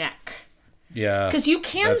 although neck. Yeah. Because you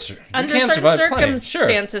can, That's true. You under can certain survive plenty, sure.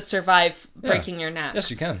 circumstances, survive breaking your neck.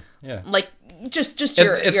 Yes, you can. Yeah. Like, just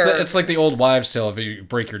your... It's like the old wives' tale. If you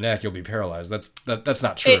break your neck, you'll be paralyzed. That's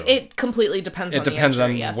not true. It completely depends on It depends the on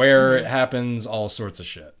injury, yes. where it happens, all sorts of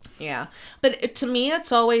shit. Yeah. But to me,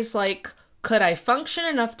 it's always like, could I function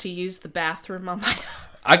enough to use the bathroom on my...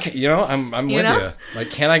 I'm with You you. know?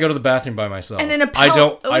 Like, can I go to the bathroom by myself? And in a I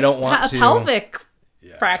don't want a to. pelvic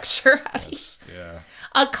fracture. Yeah.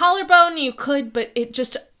 A collarbone you could, but it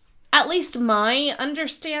just, at least my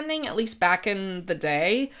understanding, at least back in the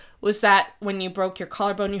day, was that when you broke your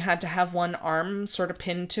collarbone, you had to have one arm sort of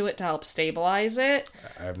pinned to it to help stabilize it.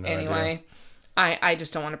 I have no Anyway, I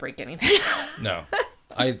just don't want to break anything. idea. No.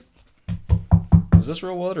 Is this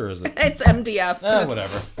real wood or is it? It's MDF.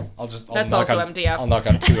 Whatever. I'll That's knock also on, MDF. I'll knock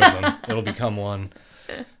on 2 of them. It'll become one.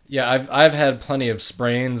 Yeah, I've had plenty of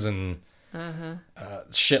sprains and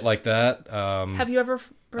shit like that. Have you ever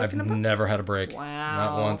broken I've a bone? never had a break. Wow.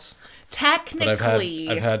 Not once. But Technically.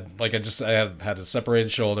 I've had like I have had a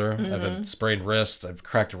separated shoulder. I've had sprained wrist. I've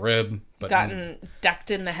cracked a rib. But gotten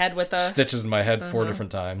decked in the head with stitches in my head 4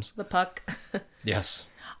 different times. the puck.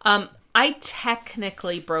 Yes. I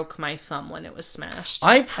technically broke my thumb when it was smashed.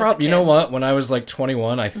 You know what? When I was like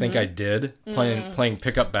 21, I think I did playing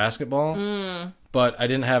pickup basketball. But I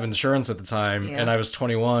didn't have insurance at the time, and I was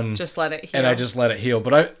 21. Just let it heal. And I just let it heal.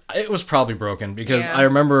 But it was probably broken because Yeah. I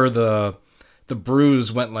remember the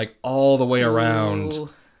bruise went like all the way around, Ooh.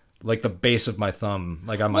 like the base of my thumb,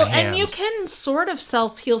 like on my hand. And you can sort of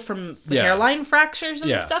self-heal from Yeah. hairline fractures and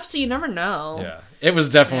Yeah. stuff, so you never know. Yeah, it was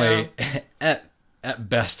definitely at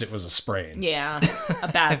best it was a sprain. Yeah, a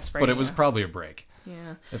bad sprain. But it was probably a break.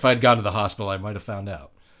 Yeah. If I'd gone to the hospital, I might have found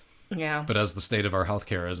out. Yeah. But as the state of our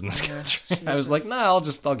healthcare is in this country, I was like, nah,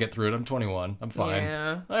 I'll get through it. I'm 21. I'm fine.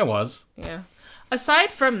 Yeah. I was. Yeah. Aside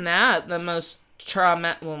from that, the most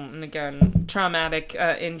traumatic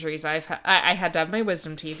injuries I've had, I had to have my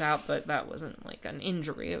wisdom teeth out, but that wasn't like an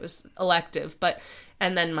injury. It was elective.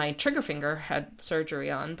 And then my trigger finger had surgery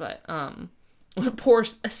on, but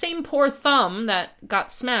Same poor thumb that got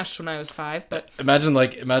smashed when I was 5, but Imagine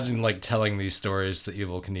telling these stories to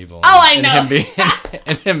Evel Knievel. I and know.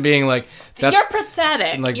 And him being like, "That's you're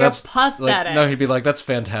pathetic. and, like, You're that's pathetic. Like, no, he'd be like, "That's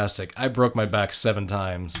fantastic. I broke my back 7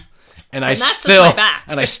 times, and I that's just still my back."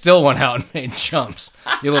 and I still went out and made jumps.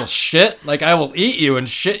 You little shit! Like I will eat you and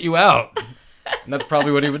shit you out." And that's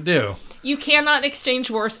probably what he would do. You cannot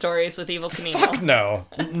exchange war stories with Evel Knievel. No,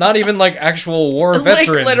 not even like actual war Like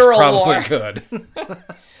veterans literal probably war. could.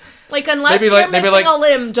 Like, unless They'd be you're like- they'd be missing like- a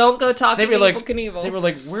limb, don't go talk to They were Evel like, Knievel. they were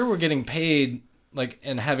like, where we're getting paid, like,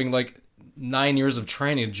 and having like 9 years of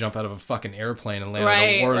training to jump out of a fucking airplane and land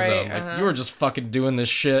in a war Right, zone. Like, you were just fucking doing this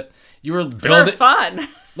shit. You were for building. fun.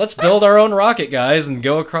 Let's build our own rocket, guys, and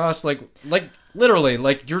go across like literally,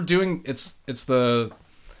 like you're doing. It's the.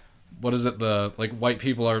 What is it? The like white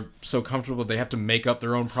people are so comfortable they have to make up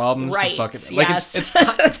their own problems Right, to fucking like yes.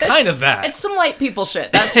 it's kind of that. It's some white people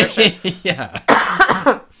shit, that's for sure.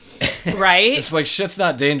 Yeah. Right? It's like shit's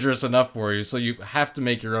not dangerous enough for you, so you have to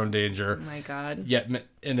make your own danger. Oh my god. Yet,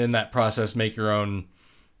 and in that process, make your own,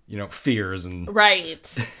 fears and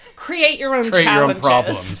Right. Create your own create your own challenges.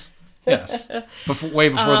 problems. Yes, way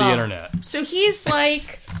before the internet. So he's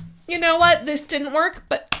like, you know what? This didn't work,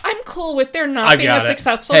 but I'm cool with there not I being a got it.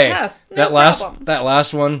 successful Hey, test. No that last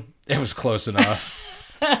problem. one, it was close enough.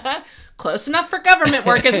 Close enough for government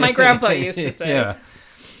work, as my grandpa used to say. Yeah.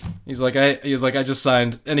 He was like, I just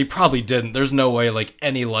signed, and he probably didn't. There's no way, like,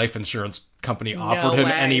 any life insurance company offered him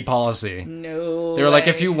way. any policy. No. They were like,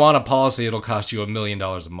 way. if you want a policy, it'll cost you $1 million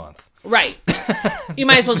a month. Right. You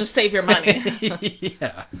might as well just save your money.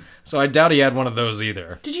 Yeah. So I doubt he had one of those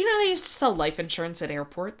either. Did you know they used to sell life insurance at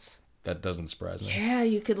airports? That doesn't surprise me. Yeah,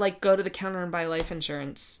 you could like go to the counter and buy life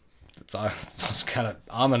insurance. It's also kind of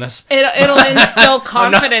ominous. It'll instill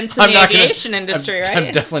confidence in I'm the not gonna- aviation industry, right? I'm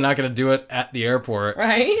definitely not going to do it at the airport.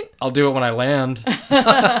 Right? I'll do it when I land.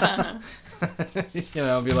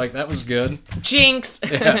 I'll be like, that was good. Jinx.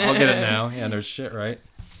 Yeah, I'll get it now. Yeah, no shit, right?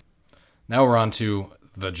 Now we're on to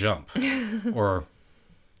the jump. Or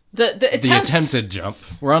The the attempt. attempted jump.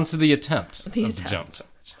 We're on to the attempt of the attempt. jump.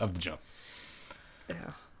 Of the jump. Yeah.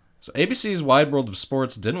 So ABC's Wide World of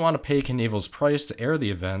Sports didn't want to pay Knievel's price to air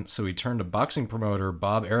the event, so he turned to boxing promoter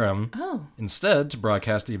Bob Arum instead to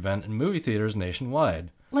broadcast the event in movie theaters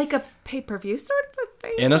nationwide. Like a pay-per-view sort of a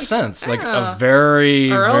thing? In a sense, like ah. a very,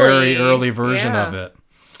 very Early. early version Yeah. of it.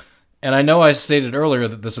 And I know I stated earlier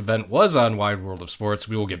that this event was on Wide World of Sports.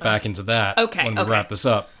 We will get back into that Okay, when we okay. wrap this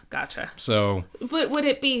up. Gotcha. So But would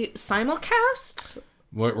it be simulcast?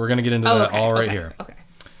 we're going to get into that okay, all right okay, here. Okay.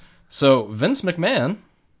 So Vince McMahon,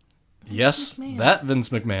 yes, McMahon. that Vince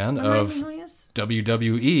McMahon Remind of me who he is?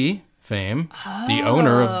 WWE fame, the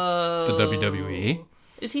owner of the WWE.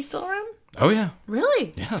 Is he still around? Oh, yeah.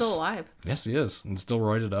 Really? Yes. He's still alive. Yes, he is. And still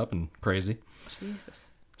roided up and crazy. Jesus.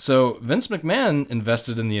 So Vince McMahon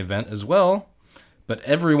invested in the event as well, but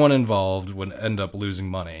everyone involved would end up losing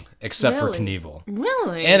money, except for Really? Knievel.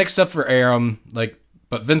 Really? And except for Arum,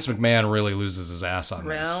 but Vince McMahon really loses his ass on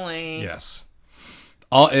this. Really? Yes.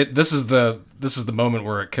 This is the moment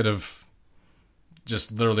where it could have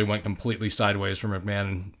just literally went completely sideways for McMahon,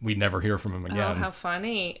 and we'd never hear from him Oh, again. how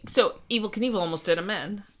funny. So, Evel Knievel almost did him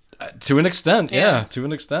in. To an extent, yeah, Yeah. to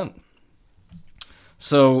an extent.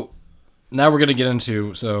 So now we're going to get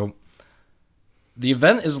into the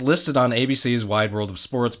event is listed on ABC's Wide World of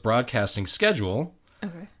Sports broadcasting schedule,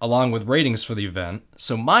 Okay. along with ratings for the event.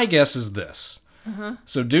 So my guess is this.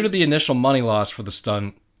 So due to the initial money loss for the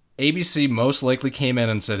stunt, ABC most likely came in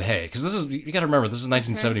and said, hey, because you got to remember, this is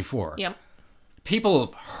 1974. Yep. People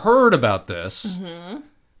have heard about this,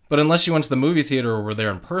 but unless you went to the movie theater or were there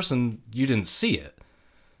in person, you didn't see it.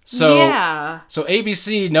 So, yeah. so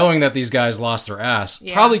ABC, knowing that these guys lost their ass,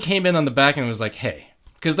 Yeah. probably came in on the back and was like, hey,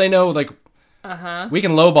 because they know, we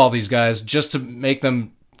can lowball these guys just to get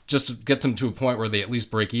them to a point where they at least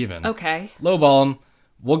break even. Okay. Lowball them,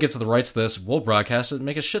 we'll get to the rights to this, we'll broadcast it and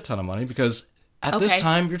make a shit ton of money because at this Okay.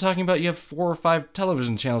 time, you're talking about you have 4 or 5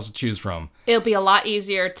 television channels to choose from. It'll be a lot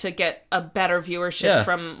easier to get a better viewership Yeah.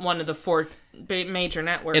 from one of the 4 major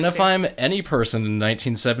networks. And if yeah. I'm any person in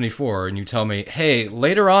 1974 and you tell me, hey,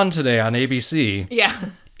 later on today on ABC, Yeah.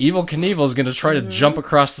 Evel Knievel is going to try to jump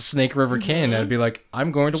across the Snake River Canyon, I'd be like,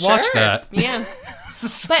 I'm going to watch Sure. that. Yeah.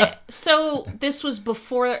 But, so, this was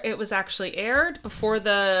before it was actually aired? Before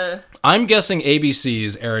the... I'm guessing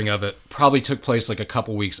ABC's airing of it probably took place like a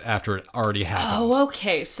couple weeks after it already happened. Oh,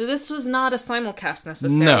 okay. So this was not a simulcast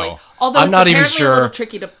necessarily. No. Although I'm it's not even apparently a sure- little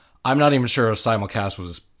tricky to... I'm not even sure if simulcast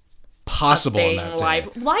was possible a in thing. that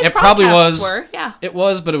day. Live It probably broadcasts was. were, yeah. It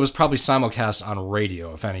was, but it was probably simulcast on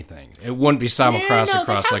radio, if anything. It wouldn't be simulcast No, they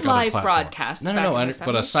across had like live other platforms. broadcasts No, back in the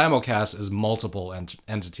but a 70s. simulcast is multiple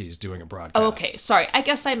entities doing a broadcast. Oh, okay, sorry. I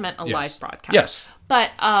guess I meant a Yes. live broadcast. Yes.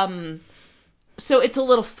 But, so it's a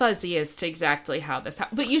little fuzzy as to exactly how this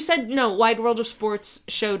happened. But you said, no, Wide World of Sports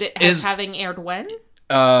showed it as having aired when?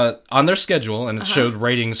 On their schedule, and it showed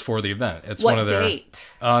ratings for the event. It's What one of their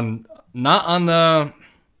date? not on the.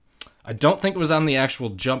 I don't think it was on the actual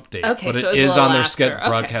jump date, Okay, but so it it was a is on little their after. Okay.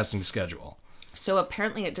 broadcasting schedule. So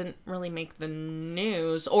apparently it didn't really make the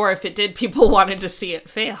news. Or if it did, people wanted to see it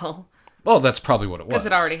fail. Well, that's probably what it was. 'Cause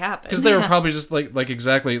it already happened. Because they were probably just like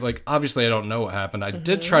exactly like obviously I don't know what happened. I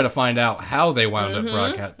did try to find out how they wound up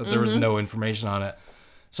broadcast, but there was no information on it.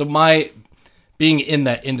 So my being in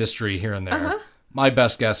that industry here and there, my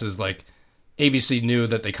best guess is like ABC knew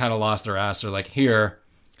that they kind of lost their ass. They're like,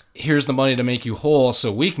 here's the money to make you whole,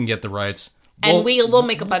 so we can get the rights. And we'll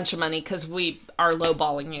make a bunch of money because we are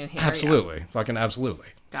lowballing you here. Absolutely, fucking absolutely.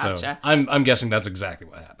 Gotcha. So I'm guessing that's exactly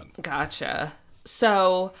what happened. Yeah. Gotcha.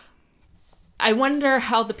 So I wonder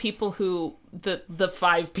how the people who the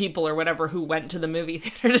 5 people or whatever who went to the movie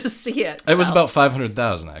theater to see it. It was felt. about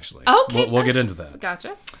 500,000 actually. Okay, we'll get that's- into that.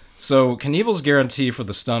 Gotcha. So Knievel's guarantee for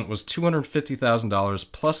the stunt was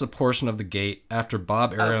 $250,000 plus a portion of the gate after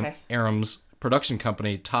Bob Okay. Arum's production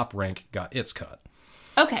company Top Rank got its cut.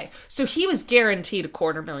 Okay, so he was guaranteed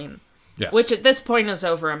 $250,000, Yes. which at this point is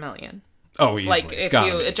over $1 million. oh, easily. Like It's if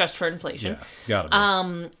gotta you be. adjust for inflation. Yeah,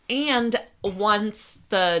 gotta be. And once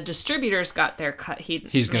the distributors got their cut,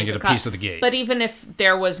 He's gonna get a piece of the gate. But even if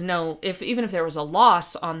there was even if there was a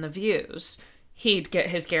loss on the views, he'd get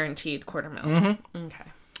his guaranteed $250,000. Mm-hmm. Okay.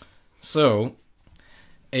 So,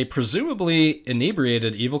 a presumably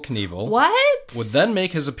inebriated Evel Knievel What? would then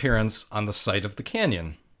make his appearance on the site of the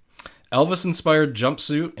canyon. Elvis-inspired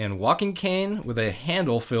jumpsuit and walking cane with a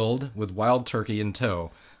handle filled with wild turkey in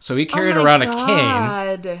tow. So he carried around a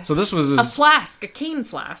cane. So this was a his... flask, a cane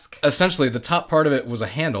flask. Essentially, the top part of it was a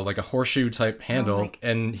handle, like a horseshoe type handle,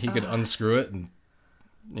 and he could unscrew it and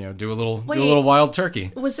do a little wild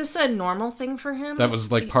turkey. Was this a normal thing for him? That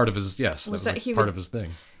was like part of his that was that like he part would- of his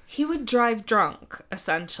thing. He would drive drunk,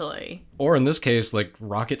 essentially. Or in this case, like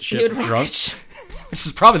rocket He ship would drunk, rocket which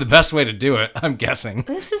is probably the best way to do it. I'm guessing.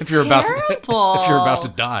 This is if you're about to terrible. if you're about to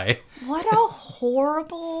die. What a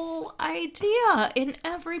horrible idea in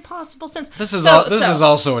every possible sense. This is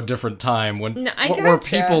also a different time when No, I where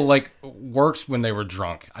gotcha. people like worked when they were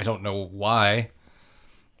drunk. I don't know why.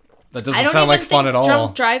 That I doesn't don't sound like even fun think at all.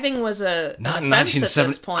 drunk driving was a Not in offense at 1970.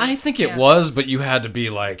 this point. I think it was, but you had to be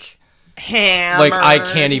like Hammered, I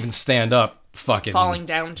can't even stand up. Fucking falling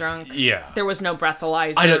down drunk. Yeah. There was no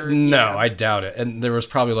breathalyzer. I doubt it. And there was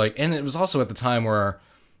probably and it was also at the time where,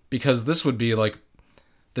 because this would be like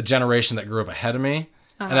the generation that grew up ahead of me,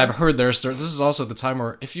 and I've heard their stories. This is also at the time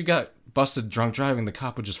where if you got busted drunk driving, the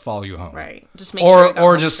cop would just follow you home, Right. Just make sure. you got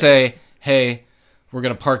or home just safe. say, "Hey, we're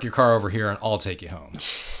gonna park your car over here, and I'll take you home."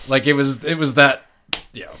 Like it was that.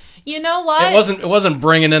 You know what? It wasn't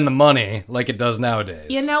bringing in the money like it does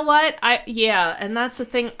nowadays. You know what? And that's the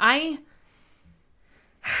thing.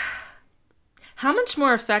 How much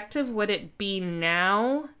more effective would it be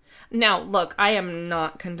now? Now, look, I am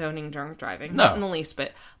not condoning drunk driving, not in the least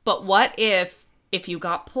bit. But what if you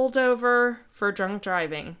got pulled over for drunk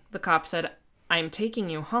driving, the cop said, "I am taking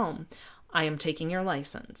you home. I am taking your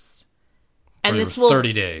license." And this will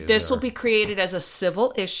 30 days. This will be created as a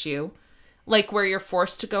civil issue, like where you're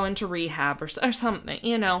forced to go into rehab or something,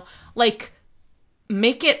 like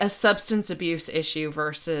make it a substance abuse issue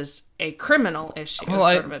versus a criminal issue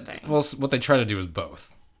sort of a thing. Well, what they try to do is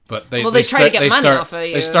both. But they try to get money off of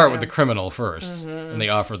you. They start with the criminal first, and they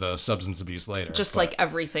offer the substance abuse later. Just like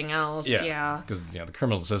everything else, yeah. Because the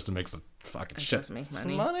criminal system makes the fucking shit. does make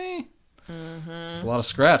money. Money. It's a lot of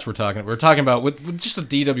scratch we're talking. We're talking about with just a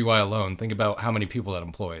DWI alone. Think about how many people that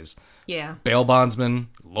employs. Yeah. Bail bondsmen,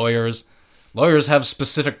 lawyers. Lawyers have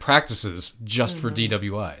specific practices just for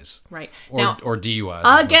DWIs. Right. Or Now, DUIs. as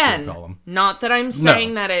most people again, call them. not that I'm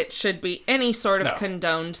saying that it should be any sort of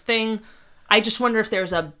condoned thing. I just wonder if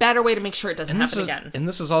there's a better way to make sure it doesn't happen again. And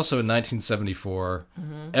this is also in 1974.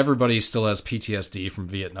 Everybody still has PTSD from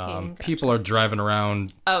Vietnam. Gotcha. People are driving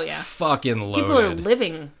around Oh, yeah. fucking loaded. People are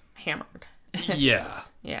living hammered. Yeah.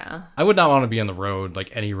 Yeah. I would not want to be on the road,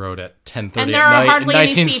 like any road at 10:30 And at there are night hardly in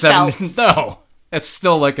any 1970. seatbelts. No. It's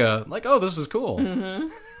still like oh, this is cool. Mm-hmm.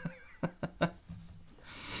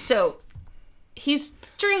 So, he's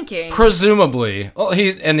drinking. Presumably. Well,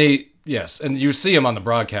 yes, and you see him on the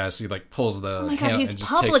broadcast. He like pulls the Oh my hand God, he's and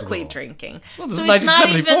just takes a publicly little- drinking. Well, this so is it's not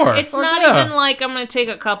 1974. even, it's Fuck not yeah. even like I'm going to take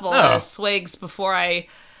a couple No. of swigs before I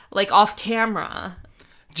like off camera.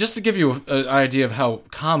 Just to give you an idea of how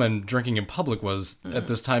common drinking in public was at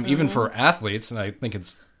this time, even for athletes, and I think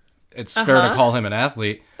it's fair to call him an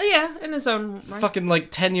athlete. Yeah, in his own right. Fucking like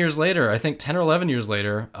 10 years later, I think 10 or 11 years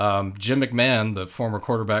later, Jim McMahon, the former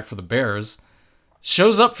quarterback for the Bears,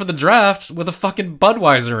 shows up for the draft with a fucking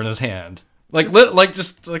Budweiser in his hand.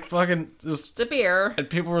 Just a beer. And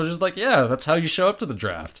people were just like, yeah, that's how you show up to the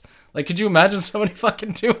draft. Like, could you imagine somebody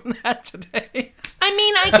fucking doing that today? I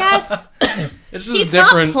mean, I guess It's just he's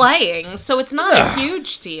different. not playing, so it's not a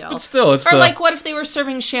huge deal. But still, it's or like, what if they were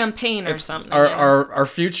serving champagne or something? Our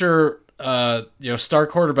future star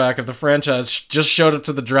quarterback of the franchise just showed up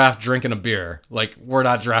to the draft drinking a beer. Like, we're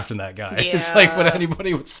not drafting that guy. Yeah. It's like what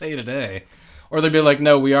anybody would say today. Or they'd be like,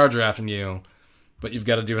 no, we are drafting you, but you've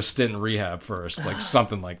got to do a stint in rehab first. Like,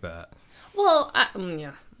 something like that. Well,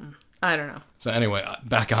 yeah. I don't know. So anyway,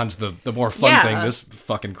 back onto the more fun thing, this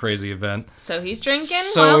fucking crazy event. So he's drinking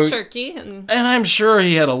wild turkey. And I'm sure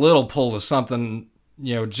he had a little pull of something,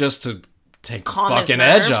 just to take the calm his fucking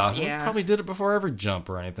nerves, edge off. yeah. He probably did it before every jump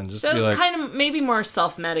or anything. Just so to be like, kind of maybe more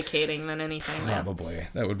self-medicating than anything. probably.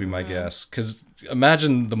 That would be my guess. Because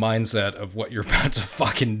imagine the mindset of what you're about to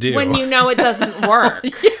fucking do. When you know it doesn't work.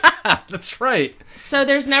 Yeah, that's right. So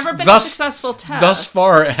there's never been a successful test. Thus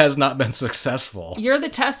far, it has not been successful. You're the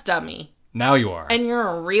test dummy. Now you are. And you're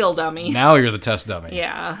a real dummy. Now you're the test dummy.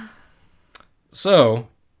 Yeah. So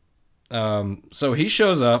he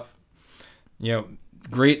shows up,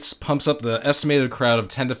 Greats pumps up the estimated crowd of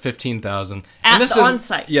 10 to 15,000. At the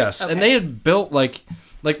on-site. Yes, Okay. and they had built like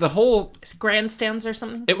the whole grandstands or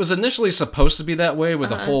something. It was initially supposed to be that way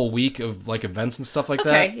with a whole week of like events and stuff like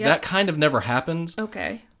that. Yep. That kind of never happened.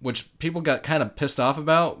 Okay. Which people got kind of pissed off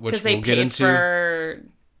about, which they we'll get paid into. For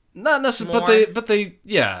not necessarily, but they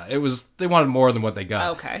they wanted more than what they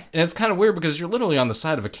got. Okay. And it's kind of weird because you're literally on the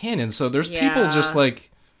side of a canyon, so there's people just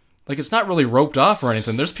like it's not really roped off or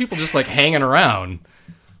anything. There's people just like hanging around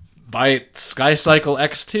by Sky Cycle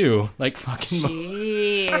X2, like fucking.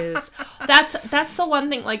 Jeez, that's the one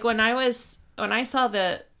thing. Like when I was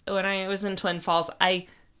in Twin Falls, I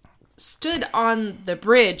stood on the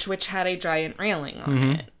bridge, which had a giant railing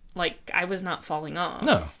on it. Like I was not falling off.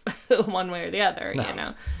 No. One way or the other.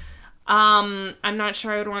 No. I'm not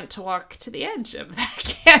sure I would want to walk to the edge of that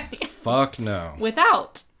canyon. Fuck no.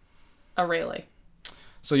 Without a railing.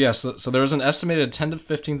 So yes, so there was an estimated 10 to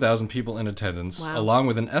 15,000 people in attendance, along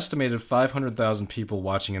with an estimated 500,000 people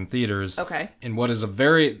watching in theaters. Okay. In what is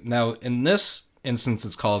now in this instance,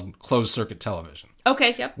 it's called closed circuit television.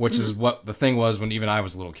 Okay. Yep. Which is what the thing was when even I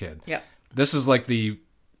was a little kid. Yep. This is like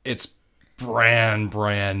it's brand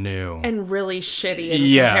new and really shitty in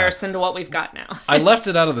comparison to what we've got now. I left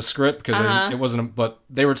it out of the script because it wasn't. But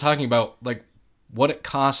they were talking about like what it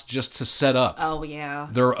cost just to set up. Oh yeah,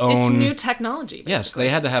 their own. It's new technology. Basically. Yes, they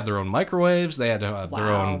had to have their own microwaves. They had to have their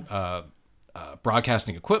own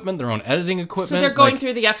broadcasting equipment, their own editing equipment. So they're going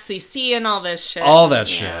through the FCC and all this shit. All that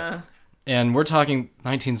shit. And we're talking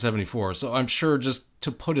 1974, so I'm sure just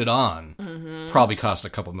to put it on probably cost a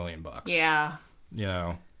couple $1 million. Yeah.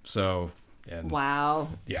 So. And wow.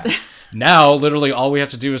 Yeah. Now, literally, all we have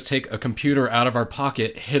to do is take a computer out of our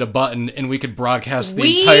pocket, hit a button, and we could broadcast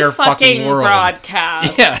the entire fucking world.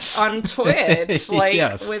 Broadcast on Twitch,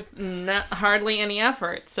 yes. with hardly any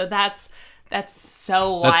effort. So that's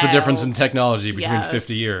so wild. That's the difference in technology between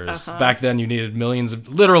 50 years. Back then, you needed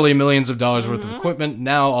literally millions of dollars worth of equipment.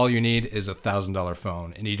 Now, all you need is a $1,000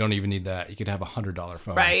 phone, and you don't even need that. You could have a $100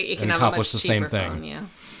 phone, right? You can and accomplish the same thing. Phone, yeah.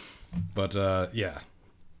 But yeah.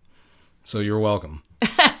 So you're welcome.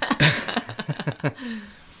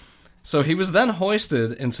 So he was then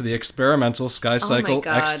hoisted into the experimental Sky Cycle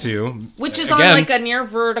X2. Which is again, on like a near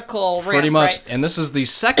vertical ramp, pretty much. Right? And this is the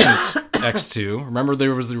second X2. Remember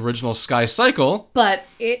there was the original Sky Cycle. But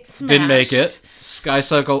it smashed. Didn't make it. Sky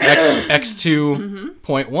Cycle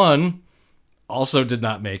X2.1 also did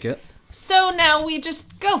not make it. So now we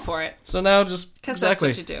just go for it. So now just because that's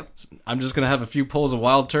what you do. I'm just going to have a few pulls of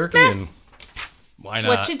wild turkey and... Why not?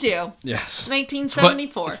 What you do. Yes.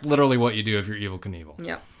 1974. It's literally what you do if you're Evel Knievel.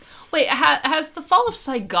 Yeah. Wait, has the fall of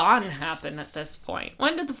Saigon happened at this point?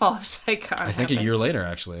 When did the fall of Saigon happen? I think a year later,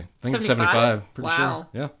 actually. I think it's 75? 75. Pretty sure.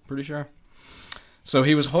 Yeah, pretty sure. So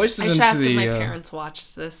he was hoisted into the... I should ask if my parents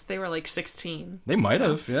watched this. They were like 16. They might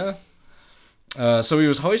have, yeah. So he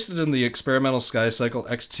was hoisted in the experimental Sky Cycle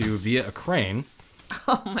X2 via a crane.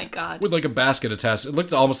 Oh my god. With like a basket attached. It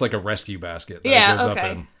looked almost like a rescue basket that it goes up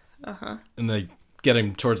in. And they get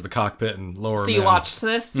him towards the cockpit and lower him in. So you watched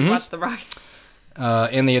this? You watched the rockets?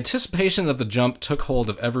 And the anticipation of the jump took hold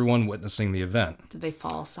of everyone witnessing the event. Did they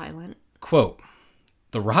fall silent? Quote,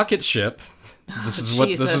 the rocket ship, this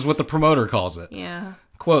is what the promoter calls it. Yeah.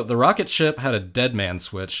 Quote, the rocket ship had a dead man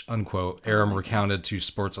switch, unquote, Arum recounted to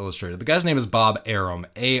Sports Illustrated. The guy's name is Bob Arum,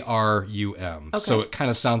 A-R-U-M. Okay. So it kind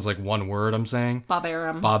of sounds like one word I'm saying. Bob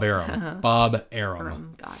Arum. Bob Arum. Bob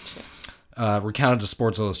Arum. Gotcha. Recounted to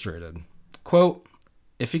Sports Illustrated. Quote,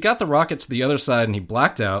 if he got the rocket to the other side and he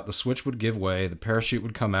blacked out, the switch would give way, the parachute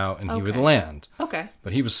would come out, and he would land. Okay.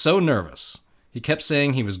 But he was so nervous. He kept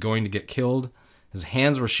saying he was going to get killed. His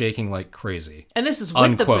hands were shaking like crazy. And this is with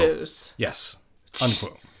Unquote. the booze. Yes.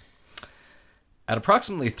 Unquote. At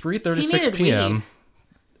approximately 3:36 needed p.m. weed.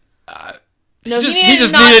 He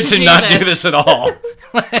just not needed to do not do this at all.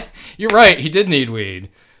 You're right. He did need weed,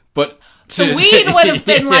 but The weed would have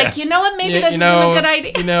been like, you know what? Maybe this isn't a good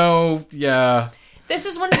idea. Yeah. This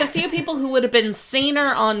is one of the few people who would have been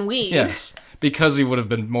saner on weed. Yes, because he would have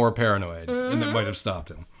been more paranoid, and it might have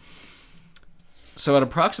stopped him. So at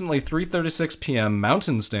approximately 3:36 p.m.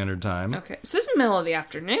 Mountain Standard Time, Okay, so this is middle of the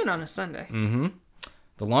afternoon on a Sunday.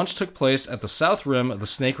 the launch took place at the south rim of the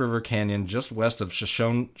Snake River Canyon just west of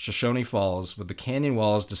Shoshone Falls, with the canyon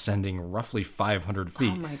walls descending roughly 500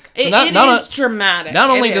 feet. Oh my god. So It is dramatic.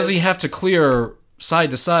 Not only It does he is. have to clear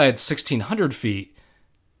side to side 1,600 feet,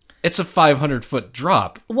 it's a 500-foot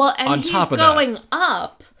drop. Well, and on he's top of going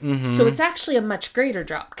up, so it's actually a much greater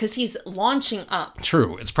drop because he's launching up.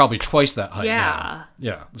 True, it's probably twice that height. Yeah. now.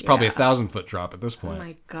 Yeah, it's probably a 1,000-foot drop at this Oh point.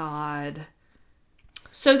 my god.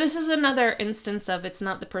 So this is another instance of it's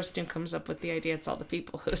not the person who comes up with the idea, it's all the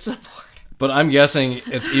people who support. But I'm guessing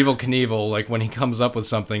it's Evel Knievel. Like, when he comes up with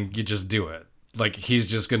something, you just do it. Like, he's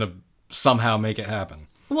just gonna somehow make it happen.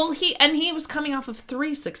 Well, he was coming off of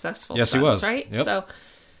 3 successful Yes, he stunts, was. right? Yep. So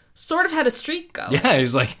sort of had a streak going. Yeah,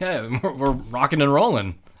 he's like, yeah, we're rocking and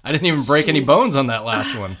rolling. I didn't even break any Jesus. bones on that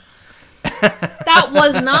last one. That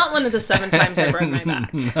was not one of the 7 times I broke my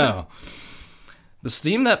back. No. The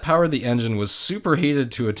steam that powered the engine was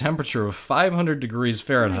superheated to a temperature of 500 degrees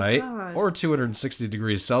Fahrenheit, God. or 260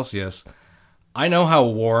 degrees Celsius. I know how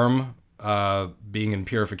warm, being in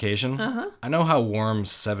purification, I know how warm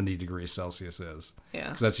 70 degrees Celsius is. Yeah.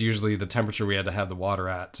 Because that's usually the temperature we had to have the water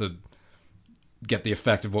at to get the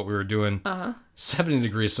effect of what we were doing. 70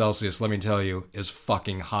 degrees Celsius, let me tell you, is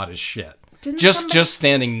fucking hot as shit. Didn't Just somebody-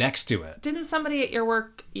 standing next to it. Didn't somebody at your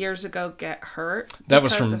work years ago get hurt? That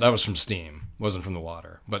was because from of- that was from steam, wasn't from the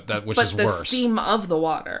water. But But is the worse. steam of the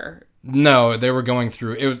water. No, they were going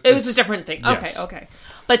through. It was a different thing. yes. Okay.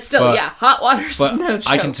 But still, But- yeah, hot water's But no joke.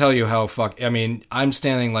 I can tell you how I mean, I'm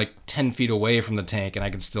standing like 10 feet away from the tank, and I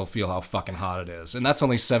can still feel how fucking hot it is, and that's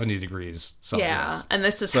only 70 degrees Celsius. Yeah, and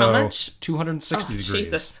this is So, how much? 260 Oh, degrees.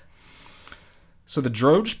 Jesus. So the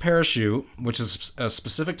Droege parachute, which is a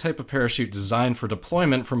specific type of parachute designed for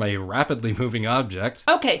deployment from a rapidly moving object.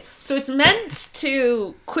 Okay, so it's meant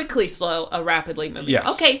to quickly slow a rapidly moving. Yes.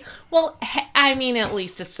 Okay, well, I mean, at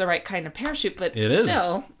least it's the right kind of parachute, but It is.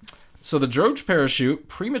 still. So the Droege parachute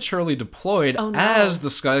prematurely deployed Oh, no. as the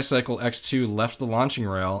SkyCycle X2 left the launching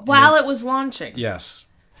rail. and While it was launching. yes.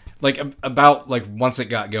 Like, about, like, once it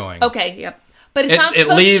got going. Okay, yep. But it's It- not it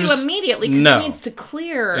supposed leaves- to immediately because no. it needs to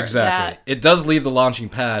clear Exactly. that. It does leave the launching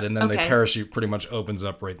pad, and then the Okay. parachute pretty much opens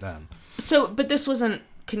up right then. So, but this wasn't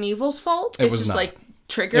Knievel's fault? It was just, not. like,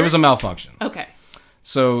 triggered? It was a malfunction. Okay.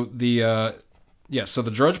 So the so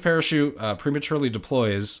the Droege parachute prematurely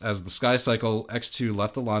deploys as the SkyCycle X2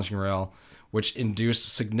 left the launching rail, which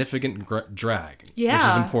induced significant drag, which is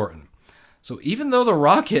Yeah. important. So even though the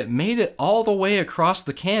rocket made it all the way across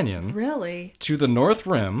the canyon Really? to the north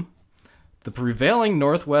rim, the prevailing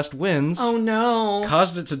northwest winds Oh, no.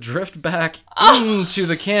 caused it to drift back into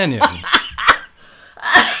the canyon.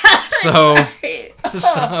 So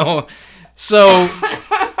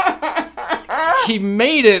he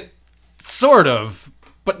made it, sort of,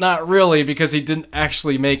 but not really, because he didn't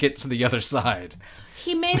actually make it to the other side.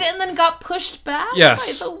 He made it and then got pushed back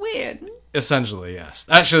Yes. by the wind. Essentially, yes.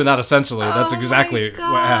 Actually, not essentially. That's Oh exactly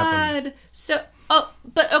my what happened. God. So,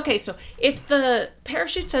 but okay, so if the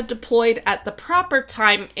parachutes had deployed at the proper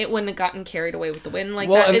time, it wouldn't have gotten carried away with the wind like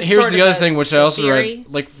Well, that. and It's here's sort the of other a thing, which I also theory. read.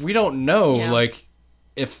 Like, we don't know, Yeah. like,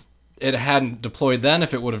 if it hadn't deployed then,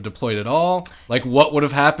 if it would have deployed at all. Like, what would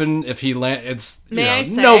have happened if he It's, May I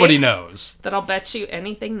say- nobody knows. That I'll bet you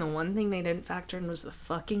anything, the one thing they didn't factor in was the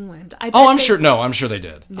fucking wind. Oh, I'm sure. No, I'm sure they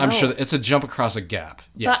did. I'm No. sure it's a jump across a gap.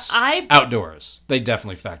 Yes, I- outdoors. They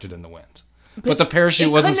definitely factored in the wind, but the parachute It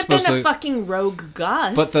wasn't couldn't have supposed been to. a fucking rogue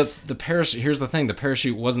gust. But the parachute. Here's the thing: the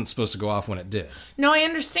parachute wasn't supposed to go off when it did. No, I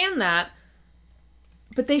understand that.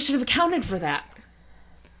 But they should have accounted for that.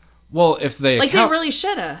 Well, if they Like, account, they really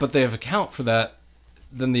should have. but they have account for that,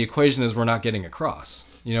 then the equation is we're not getting across.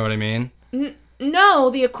 You know what I mean? No,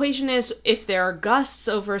 the equation is if there are gusts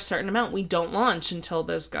over a certain amount, we don't launch until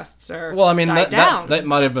those gusts are Well, I mean, died down. that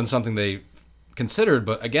might have been something they considered,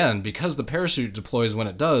 but again, because the parachute deploys when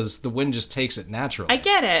it does, the wind just takes it naturally. I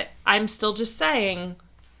get it. I'm still just saying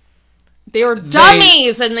they were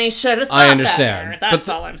dummies and they should have thought I understand, better. That's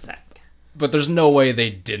all I'm saying. But there's no way they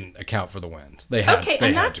didn't account for the wind. They had. Okay, they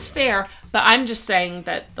and had that's to. fair, but I'm just saying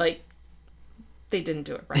that, like, they didn't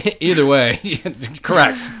do it right. Either way,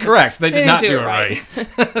 correct. They did didn't not do do it it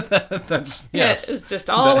right. That's yes. It was just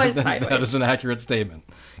all went sideways. That is an accurate statement,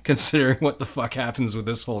 considering what the fuck happens with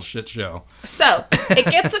this whole shit show. So, it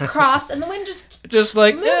gets across, and the wind just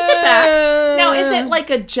Like moves it back. Now, is it like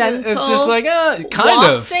a gentle It's just like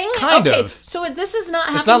wafting? kind okay, of. so this is not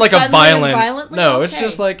happening It's not like a suddenly and violent. violently? No, it's Okay.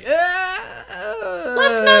 just like.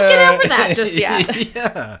 Let's not get over that just yet.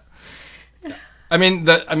 Yeah. I mean,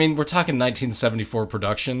 we're talking 1974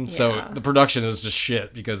 production, so Yeah. the production is just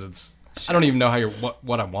shit because it's. I don't even know how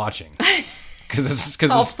what I'm watching because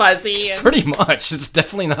All it's fuzzy. And pretty much. It's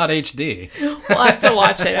definitely not HD. we'll have to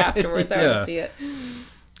watch it afterwards. I want Yeah. to see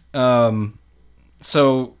it.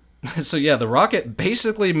 So yeah, the rocket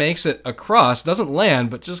basically makes it across, doesn't land,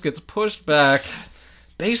 but just gets pushed back,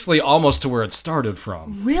 basically almost to where it started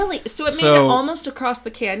from, Really? So it made So- it almost across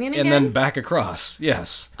the canyon again? and then back across.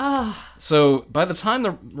 Yes. Oh, So by the time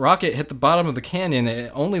the rocket hit the bottom of the canyon,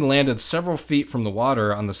 it only landed several feet from the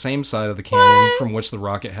water on the same side of the canyon from which the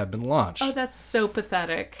rocket had been launched. oh, that's so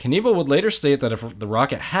pathetic. Knievel would later state that if the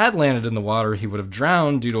rocket had landed in the water, he would have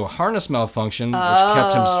drowned due to a harness malfunction, which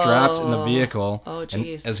kept him strapped in the vehicle Oh, and-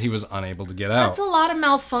 jeez. as he was unable to get out. That's a lot of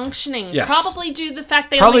malfunctioning. Yes. Probably due to the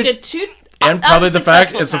fact they Probably- only did two And probably the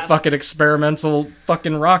fact unsuccessful it's a tests fucking experimental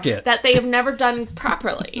fucking rocket. that they have never done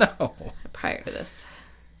properly No. prior to this.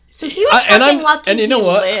 So he was fucking lucky and you know he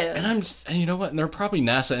what? lived. And you know what? And there are probably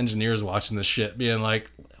NASA engineers watching this shit, being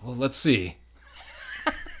like, "Well, let's see."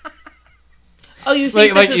 Oh, you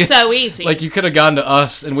think this is you- so easy? Like you could have gone to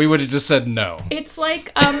us, and we would have just said no. It's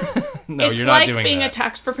like No, it's you're not like doing being that. a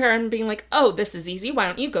tax preparer and being like, "Oh, this is easy. Why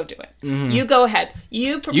don't you go do it? You go ahead.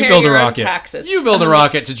 You prepare You build a your own rocket. taxes. You build a And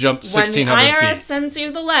rocket to jump When the 1,600 IRS feet. sends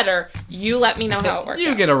you the letter, you let me know how it works.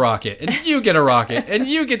 You get a rocket, and you get a rocket, and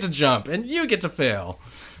you get to jump, and you get to fail.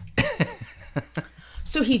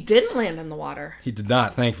 So he didn't land in the water. He did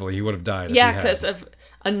not. Thankfully, he would have died. Yeah, if he had. because of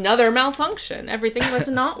another malfunction. Everything was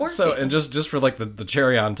not working. So, and just for like the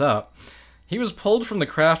cherry on top, he was pulled from the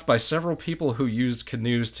craft by several people who used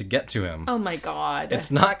canoes to get to him. oh my god.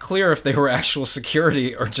 It's not clear if they were actual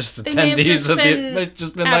security or just they may have attendees just of been, the.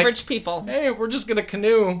 Just been average like, people. hey, we're just gonna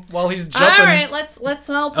canoe while he's jumping. All right, let's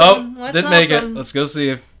help Oh, him. Let's didn't help make it. him. Let's go see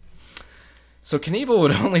if. So Knievel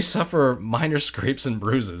would only suffer minor scrapes and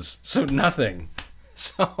bruises, so nothing.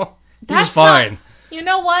 So he was That's fine. not- you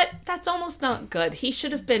know what? That's almost not good. He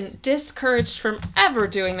should have been discouraged from ever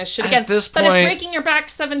doing this shit again. this but if point- breaking your back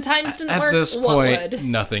 7 times didn't At work, this what point, would?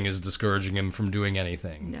 nothing is discouraging him from doing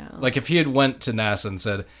anything. No. Like if he had went to NASA and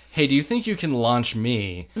said, "Hey, do you think you can launch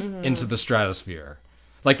me Mm-hmm. into the stratosphere?"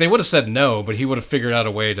 Like they would have said no, but he would have figured out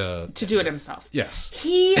a way to. To do it himself. Yes.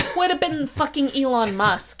 He would have been fucking Elon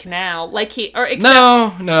Musk now. Like except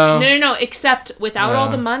No. No, except without all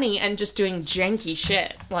No. the money and just doing janky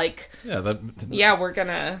shit. Like, Yeah. yeah, we're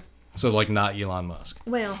gonna. So like not Elon Musk.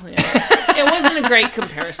 Well, yeah. It wasn't a great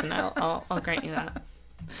comparison. I'll grant you that.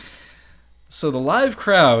 So the live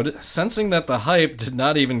crowd, sensing that the hype did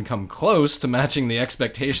not even come close to matching the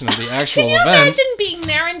expectation of the actual Can you event. imagine being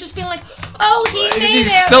there and just being like, "Oh, he made He's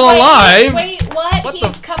it. still Wait, alive. Wait, what? What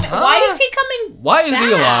He's the- coming. huh? Why is he coming? Why is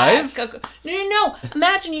he alive? back? No.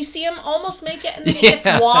 Imagine you see him almost make it, and then he gets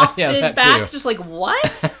Yeah, wafted yeah, that back. too. Just like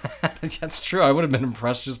what? That's true. I would have been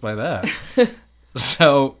impressed just by that.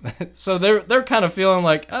 So they're kind of feeling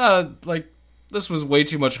like this was way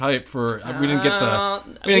too much hype for we didn't get the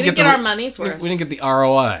we didn't get our money's we worth. didn't get the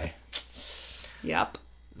ROI. Yep.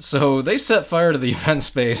 So they set fire to the event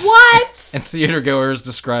space. What? And theater goers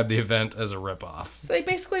described the event as a ripoff. So they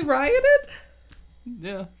basically rioted?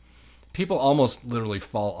 Yeah. People almost literally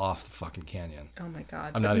fall off the fucking canyon. Oh my god.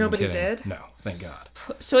 I'm But not nobody even kidding. did? No, thank God.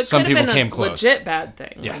 So it Some could have people been came a close. legit bad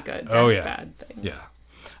thing. Yeah. Like a death Oh, yeah. bad thing. Yeah.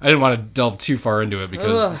 I didn't want to delve too far into it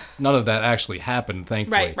because Ugh. none of that actually happened,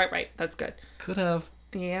 thankfully. Right. That's good. Could have.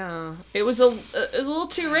 Yeah. It was a little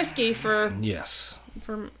too risky for Yes.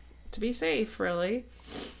 to be safe, really.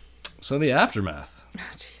 So the aftermath. Oh,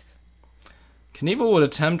 jeez. Knievel would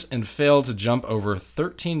attempt and fail to jump over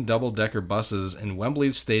 13 double-decker buses in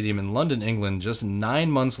Wembley Stadium in London, England just 9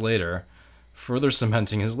 months later, further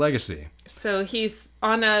cementing his legacy. So he's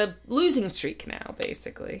on a losing streak now,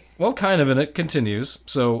 basically. Well, kind of, and it continues.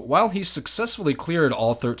 So while he successfully cleared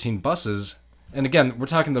all 13 buses, And again, we're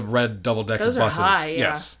talking the red double-decker Those are buses. high, yeah.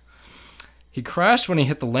 Yes. He crashed when he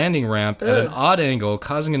hit the landing ramp at an odd angle,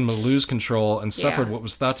 causing him to lose control and suffered what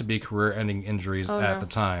was thought to be career-ending injuries at the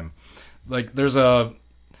time. Like, this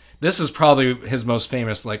is probably his most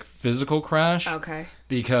famous, like, physical crash. Okay.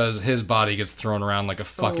 Because his body gets thrown around like a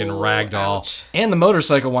fucking rag doll. Ouch. And the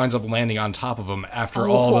motorcycle winds up landing on top of him after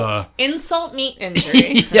all the... Insult meet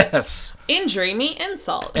injury. Yes. Injury meet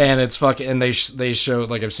insult. And it's fucking... And they show,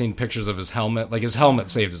 like, I've seen pictures of his helmet. Like, his helmet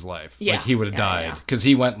saved his life. Yeah. Like, he would have died. Because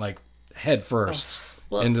he went, like, head first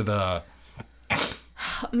into the...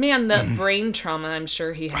 Man, the brain trauma I'm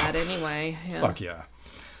sure he had anyway. Yeah. Fuck yeah.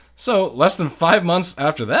 So, less than 5 months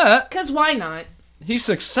after that, Because why not? he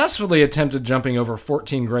successfully attempted jumping over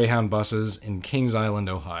 14 Greyhound buses in Kings Island,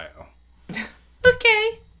 Ohio.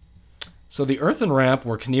 Okay. So the earthen ramp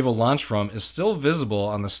where Knievel launched from is still visible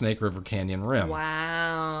on the Snake River Canyon rim.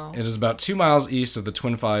 Wow. It is about 2 miles east of the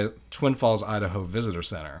Twin Falls, Idaho Visitor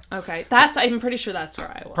Center. Okay. I'm pretty sure that's where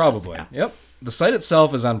I was. Probably. Yeah. Yep. The site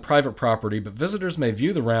itself is on private property, but visitors may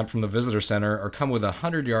view the ramp from the visitor center or come within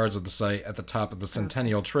 100 yards of the site at the top of the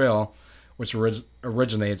Centennial Trail, which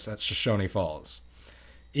originates at Shoshone Falls.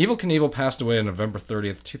 Evel Knievel passed away on November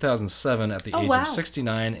 30th, 2007 at the age of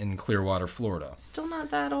 69 in Clearwater, Florida. Still not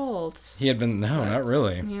that old. He had been... No, not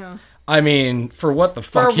really. Yeah. I mean, for what the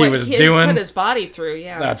fuck For he what was he doing... put his body through,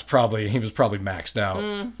 yeah. He was probably maxed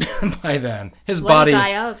out by then. His What body... did he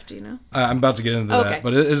die of, do you know? I'm about to get into Okay. that,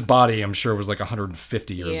 but his body, I'm sure, was like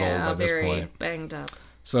 150 years old by this very point. banged up.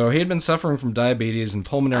 So he had been suffering from diabetes and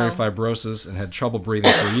pulmonary fibrosis and had trouble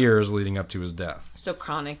breathing for years leading up to his death. So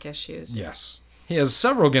chronic issues. Yes. He has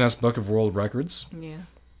several Guinness Book of World Records. Yeah.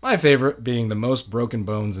 My favorite being the most broken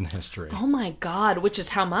bones in history. Oh my god, which is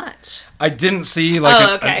how much? I didn't see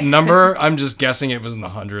like okay. a number. I'm just guessing it was in the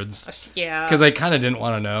hundreds. Yeah. Because I kind of didn't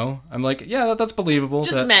want to know. I'm like, yeah, that's believable.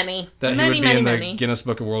 Just that, many. That many, he would be in the many. Guinness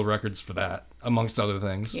Book of World Records for that, amongst other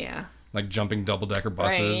things. Yeah. Like jumping double-decker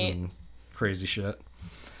buses Right. and crazy shit.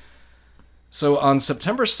 So on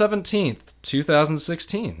September 17th,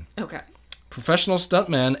 2016, Okay. professional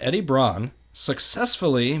stuntman Eddie Braun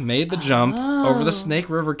successfully made the jump over the Snake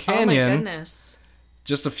River Oh my Canyon goodness.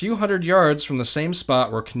 just a few hundred yards from the same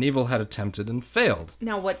spot where Knievel had attempted and failed.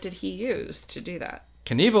 Now what did he use to do that?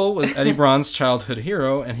 Knievel was Eddie Braun's childhood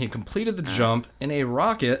hero, and he completed the jump in a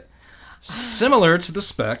rocket similar to the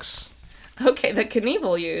specs Okay, that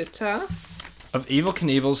Knievel used, huh? of Evel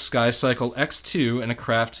Knievel's Skycycle X2 in a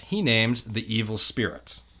craft he named the Evil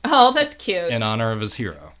Spirit Oh, that's cute. in honor of his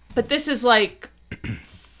hero. But this is like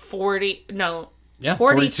 42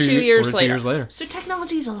 42 years 42 years later. So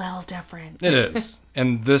technology's a little different. It is.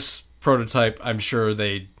 And this prototype, I'm sure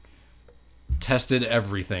they tested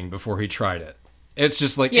everything before he tried it. It's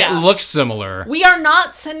just like, Yeah. it looks similar. We are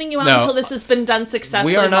not sending you out No. until this has been done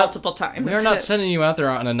successfully multiple times. We are not sending you out there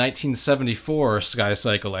on a 1974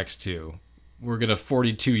 Skycycle X2. We're going to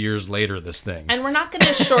 42 years later this thing. And we're not going to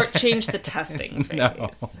shortchange the testing phase.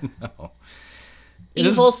 No.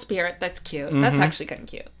 Evil spirit, that's cute. That's actually kind of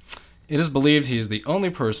cute. It is believed he is the only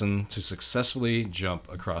person to successfully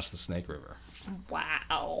jump across the Snake River.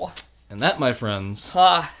 Wow. And that, my friends,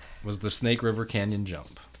 Ah, was the Snake River Canyon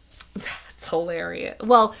jump. it's hilarious.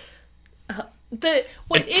 Well,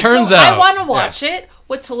 turns out- I want to watch yes. it.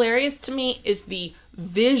 What's hilarious to me is the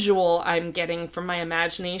visual I'm getting from my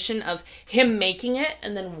imagination of him making it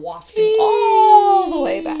and then wafting all the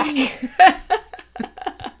way back.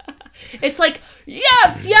 It's like,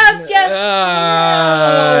 yes, yes, yes.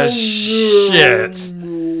 Ah, shit.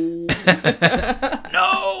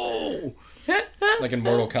 No! Like in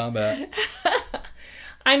Mortal Kombat.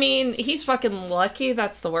 I mean, he's fucking lucky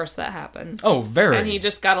that's the worst that happened. Oh, very. And he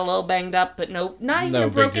just got a little banged up, but no, not even no a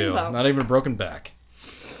big broken deal. bone. Not even a broken back.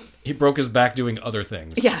 He broke his back doing other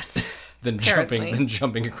things. Yes. Than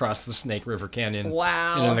jumping across the Snake River Canyon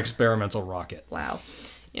Wow. in an experimental rocket. Wow.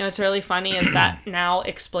 You know, what's really funny is that now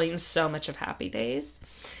explains so much of Happy Days.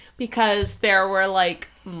 Because there were, like,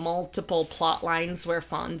 multiple plot lines where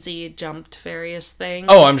Fonzie jumped various things.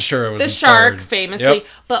 Oh, I'm sure it was The inspired. shark, famously. Yep.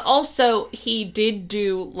 But also, he did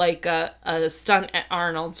do, like, a stunt at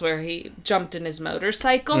Arnold's where he jumped in his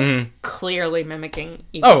motorcycle, clearly mimicking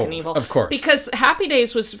Evil Oh, Knievel. of course. Because Happy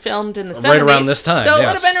Days was filmed in the 70s. Right around this time, So it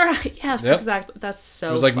yes. would have been around... Yes, Yep. exactly. That's so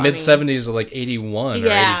It was like funny. mid-70s to like 81 or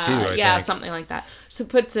 82, I Yeah, think. something like that. So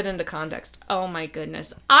puts it into context. Oh my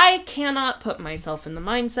goodness. I cannot put myself in the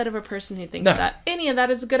mindset of a person who thinks No. that any of that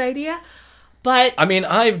is a good idea. But I mean,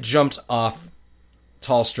 I've jumped off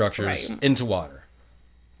tall structures Right. into water.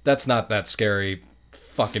 That's not that scary.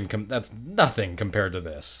 That's nothing compared to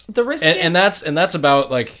this. the riskiest... And that's about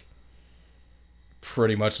like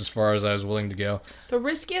pretty much as far as I was willing to go. The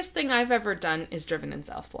riskiest thing I've ever done is driven in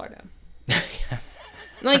South Florida.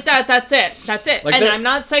 Like that's it. Like and there- I'm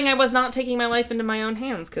not saying I was not taking my life into my own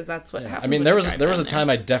hands, because that's what happens. I mean, when there you was drive there was a down there. time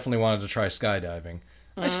I definitely wanted to try skydiving.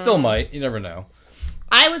 I still might. You never know.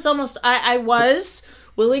 I was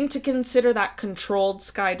willing to consider that controlled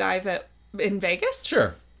skydive in Vegas.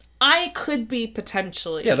 Sure. I could be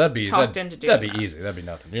potentially Yeah, that'd be talked into doing that'd be that. easy. That'd be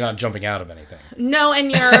nothing. You're not jumping out of anything. No,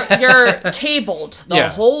 and you're cabled the Yeah.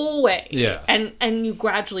 whole way. Yeah. And you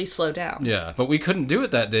gradually slow down. Yeah, but we couldn't do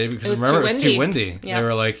it that day because was remember too it was too windy. windy. Yep. They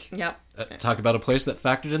were like, Yep. talk about a place that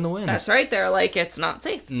factored in the wind. That's right. They're like, it's not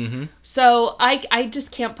safe. Mm-hmm. So I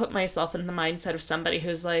just can't put myself in the mindset of somebody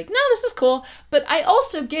who's like, no, this is cool. But I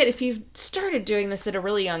also get, if you've started doing this at a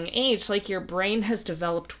really young age, like your brain has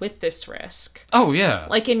developed with this risk. Oh yeah.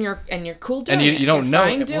 Like, and you're cool doing and it. you don't You're know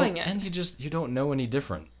fine doing it. and you don't know any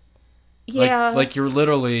different. Yeah. Like you're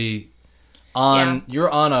literally you're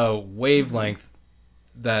on a wavelength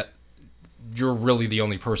that you're really the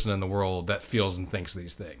only person in the world that feels and thinks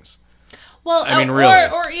these things. Well, I mean, really.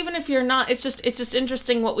 or even if you're not, it's just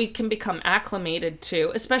interesting what we can become acclimated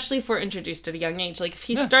to, especially if we're introduced at a young age. Like if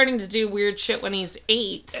he's starting to do weird shit when he's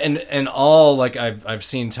 8. And all like I've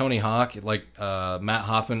seen Tony Hawk, like Matt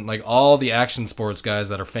Hoffman, like all the action sports guys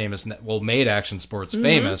that are famous, made action sports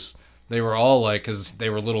famous. They were all like, because they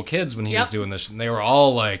were little kids when he was doing this, and they were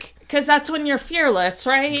all like, Because that's when you're fearless,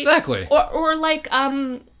 right? Exactly. Or like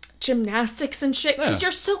gymnastics and shit, because Yeah.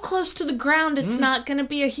 you're so close to the ground, it's not going to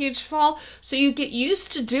be a huge fall. So you get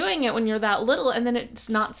used to doing it when you're that little, and then it's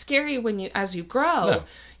not scary as you grow. No.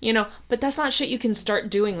 You know, but that's not shit you can start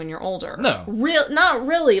doing when you're older. No. Not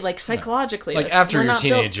really, like psychologically. like that's- after we're your not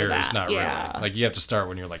built for teenager is that. not Yeah. really. Like you have to start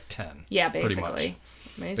when you're like 10. Yeah, Pretty basically.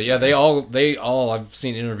 much. But yeah, they all, I've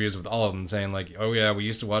seen interviews with all of them saying like, oh yeah, we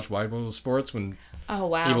used to watch Wide World of Sports when Oh,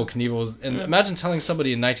 wow. Evel Knievel was, and imagine telling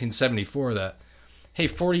somebody in 1974 that, hey,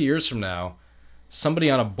 40 years from now, somebody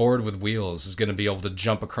on a board with wheels is going to be able to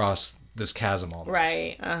jump across this chasm almost.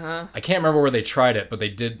 Right, uh-huh. I can't remember where they tried it, but they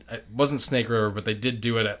did. It wasn't Snake River, but they did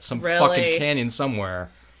do it at some Really? fucking canyon somewhere.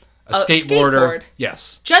 A skateboard. skateboarder.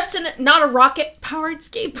 Yes. Just not a rocket-powered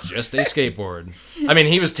skateboard. Just a skateboard. I mean,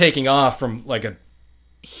 he was taking off from like a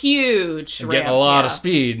Huge getting ramp, a lot yeah. of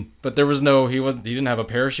speed, but there was no. He didn't have a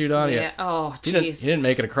parachute on. Yeah. Oh, He didn't, jeez. he didn't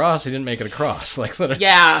make it across. He didn't make it across. Like literally,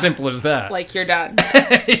 Yeah. simple as that. Like, you're done.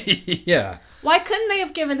 yeah. Why couldn't they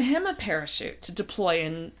have given him a parachute to deploy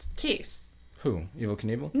in case? Who? Evel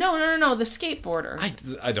Knievel? No, the skateboarder.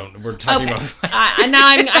 I don't. We're talking Okay. about. Now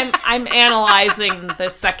I'm analyzing the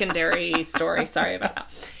secondary story. Sorry about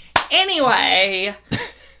that. Anyway,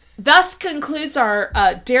 thus concludes our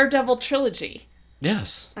Daredevil trilogy.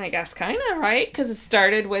 Yes. I guess kind of, right? Because it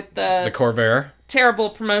started with the The Corvair.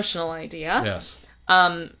 terrible promotional idea. Yes.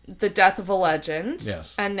 The death of a legend.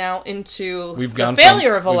 Yes. And now into We've the gone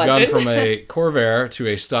failure of a legend. We've gone from a Corvair to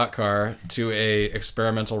a stock car to a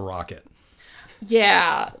experimental rocket.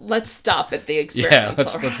 Yeah, let's stop at the Yeah, experimental.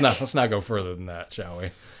 let's not go further than that, shall we?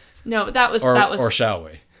 No, but that was Or shall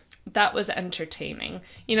we? that was entertaining.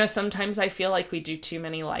 You know, sometimes I feel like we do too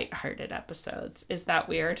many lighthearted episodes. Is that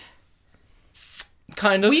weird?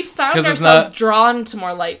 Kind of. We found 'Cause it's ourselves not- drawn to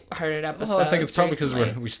more lighthearted episodes. Well, I think it's probably because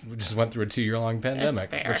recently. we just went through a 2-year-long pandemic,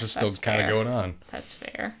 fair. which is still That's kind of fair. going on. That's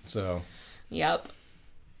fair. So, Yep.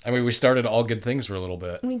 I mean, we started all good things for a little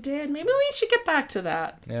bit. We did. Maybe we should get back to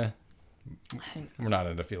that. Yeah. We're not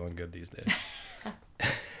into feeling good these days.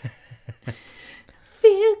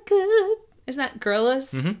 Feel good. Is that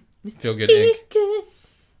Gorillaz? Mm-hmm. Feel Good Feel Inc.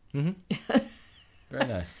 good. Very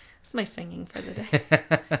nice. That's my singing for the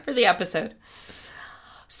day. For the episode.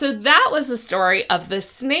 So that was the story of the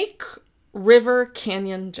Snake River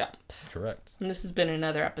Canyon Jump. Correct. And this has been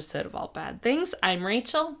another episode of All Bad Things. I'm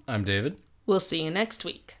Rachel. I'm David. We'll see you next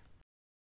week.